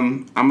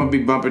 I'm going to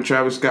be bumping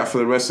Travis Scott for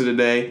the rest of the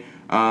day.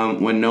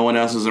 When no one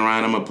else is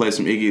around, I'm going to play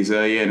some Iggy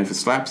Azalea. And if it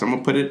slaps, I'm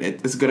going to put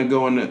it's going to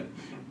go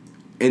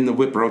in the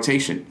whip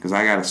rotation, because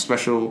I got a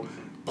special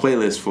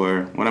playlist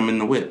for when I'm in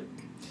the whip.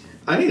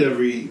 I need to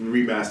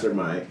remaster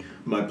my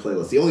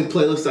playlist. The only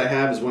playlist I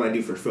have is one I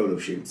do for photo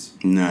shoots.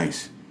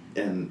 Nice.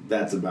 And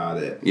that's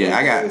about it. Yeah,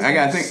 I got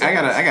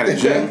a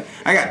gym.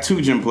 I got 2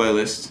 gym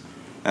playlists.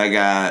 I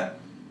got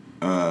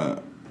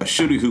a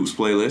Shooty Hoops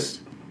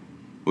playlist,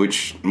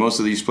 which most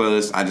of these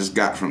playlists I just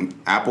got from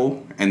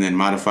Apple and then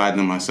modified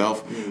them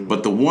myself. Mm.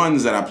 But the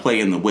ones that I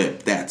play in the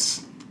whip,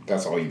 that's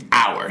all you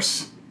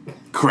hours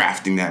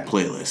crafting that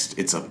playlist.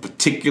 It's a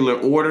particular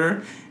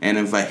order, and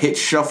if I hit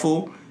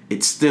shuffle,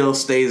 it still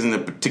stays in a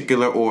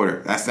particular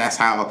order. That's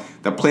how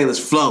the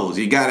playlist flows.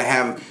 You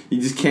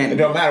just can't. It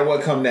don't matter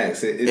what come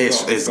next.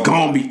 It's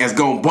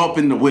gonna bump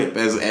in the whip,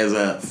 as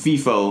a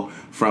FIFO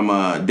from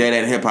Dead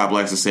End Hip Hop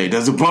likes to say.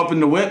 Does it bump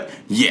in the whip?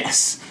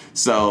 Yes.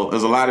 So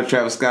there's a lot of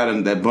Travis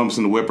Scott that bumps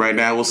in the whip right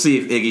now. We'll see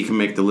if Iggy can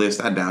make the list.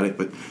 I doubt it,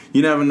 but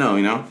you never know.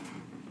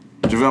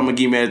 JaVale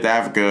McGee made it to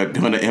Africa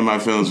doing the In My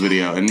Feelings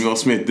video, and Will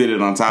Smith did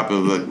it on top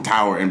of the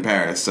tower in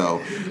Paris.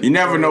 So you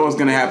never know what's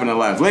going to happen in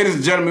life. Ladies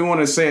and gentlemen, we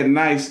want to say a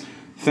nice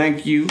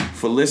thank you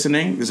for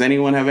listening. Does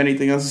anyone have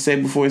anything else to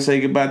say before we say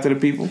goodbye to the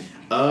people?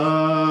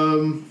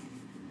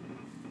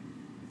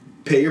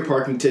 Pay your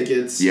parking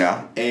tickets.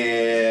 Yeah.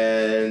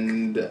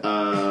 And, I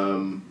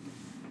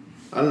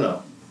don't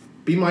know.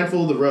 Be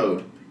mindful of the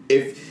road.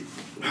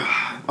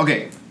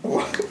 Okay.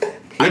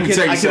 Let me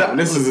tell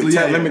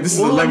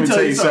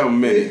you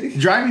something.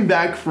 Driving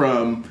back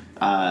from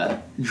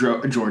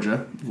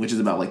Georgia, which is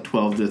about like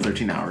 12 to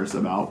 13 hours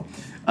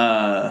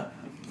I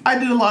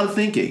did a lot of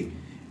thinking.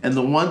 And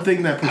the one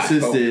thing that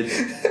persisted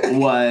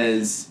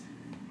was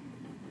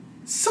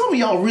some of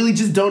y'all really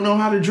just don't know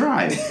how to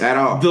drive. At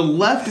all. The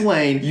left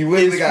lane you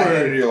really got to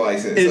handle your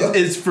license.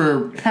 Is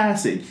for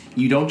passing.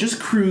 You don't just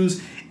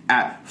cruise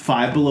at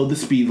 5 below the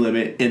speed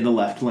limit in the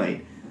left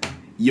lane.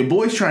 Your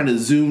boy's trying to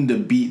zoom to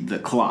beat the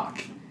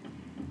clock.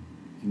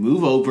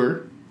 Move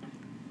over,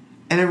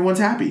 and everyone's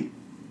happy.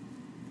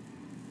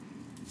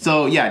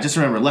 So, yeah, just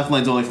remember, left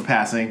lane's only for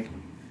passing.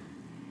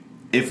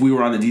 If we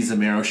were on the Deez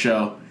Zamero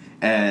show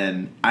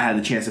and I had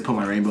the chance to put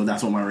my rainbow,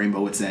 that's what my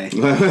rainbow would say.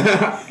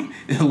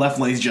 Left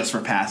lane's just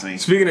for passing.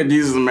 Speaking of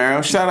Deez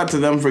Zamero, shout out to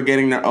them for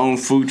getting their own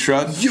food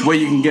truck where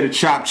you can get a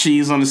chopped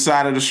cheese on the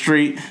side of the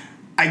street.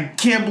 I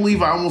can't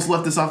believe I almost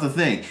left this off the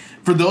thing.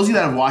 For those of you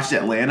that have watched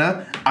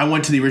Atlanta, I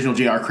went to the original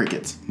JR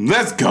Crickets.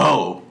 Let's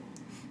go.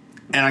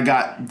 And I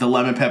got the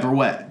lemon pepper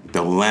wet.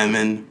 The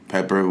lemon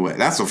pepper wet.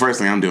 That's the first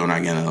thing I'm doing when I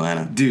get in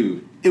Atlanta.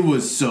 Dude, it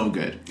was so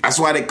good. That's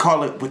why they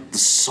call it with the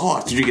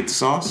sauce. Did you get the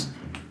sauce?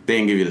 They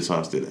didn't give you the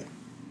sauce, did they?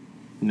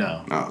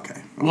 No. Oh,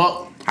 okay.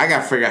 Well, I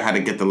got to figure out how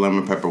to get the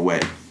lemon pepper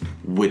wet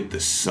with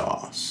the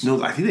sauce.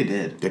 No, I think they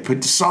did. They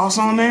put the sauce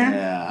on there?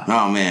 Yeah.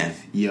 Oh, man.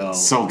 Yo.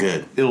 So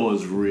good. It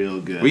was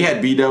real good. We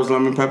had B-Dub's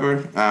lemon pepper.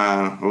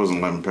 It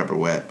wasn't lemon pepper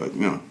wet, but,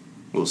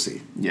 we'll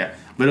see. Yeah.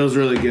 But it was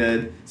really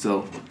good.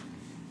 So,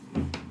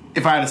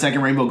 if I had a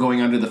second rainbow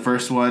going under the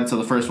first one, so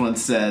the first one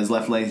says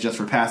left lane's just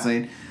for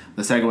passing,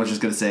 the second one's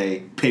just going to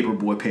say paper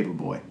boy, paper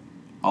boy.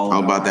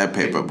 All about that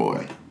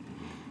Paperboy.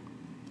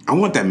 I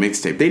want that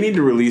mixtape. They need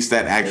to release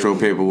that actual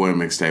Paperboy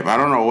mixtape. I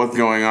don't know what's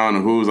going on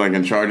and who's like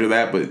in charge of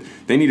that, but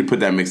they need to put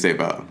that mixtape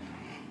out.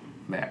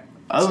 Man.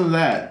 Other than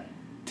that,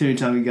 Timmy,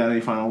 tell me, you got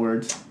any final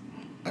words?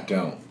 I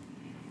don't.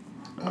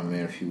 I'm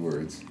man, a few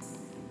words.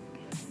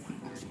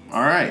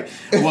 All right.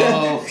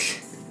 Well,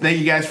 thank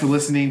you guys for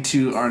listening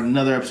to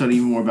another episode of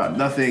Even More About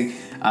Nothing.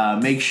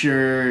 Make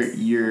sure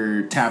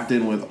you're tapped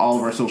in with all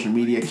of our social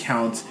media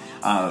accounts.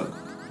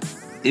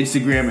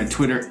 Instagram and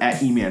Twitter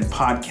at eMan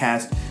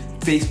Podcast.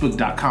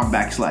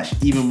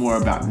 Facebook.com/Even More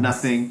About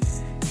Nothing.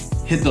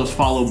 Hit those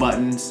follow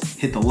buttons.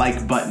 Hit the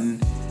like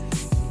button.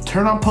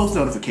 Turn on post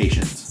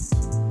notifications.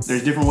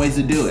 There's different ways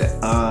to do it.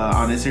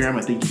 On Instagram,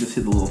 I think you just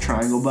hit the little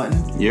triangle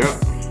button. Yep.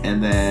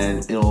 And then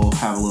it'll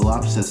have a little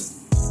option that says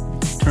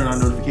turn on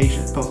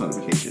notifications, post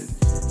notifications.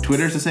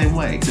 Twitter's the same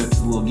way, except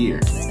it's a little gear.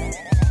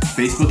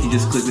 Facebook, you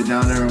just click it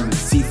down there and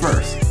see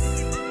first.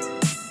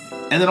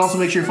 And then also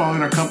make sure you're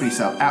following our company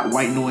stuff at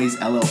White Noise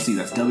LLC.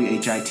 That's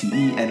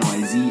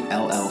WHITENOIZ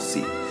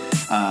LLC.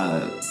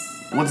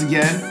 Once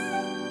again,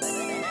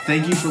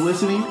 thank you for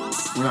listening.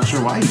 We're not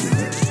sure why you did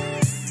it.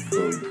 But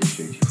we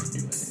appreciate you for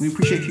doing it. We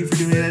appreciate you for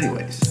doing it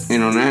anyways.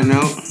 And on that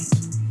note,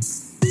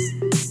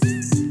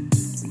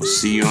 we'll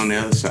see you on the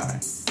other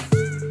side.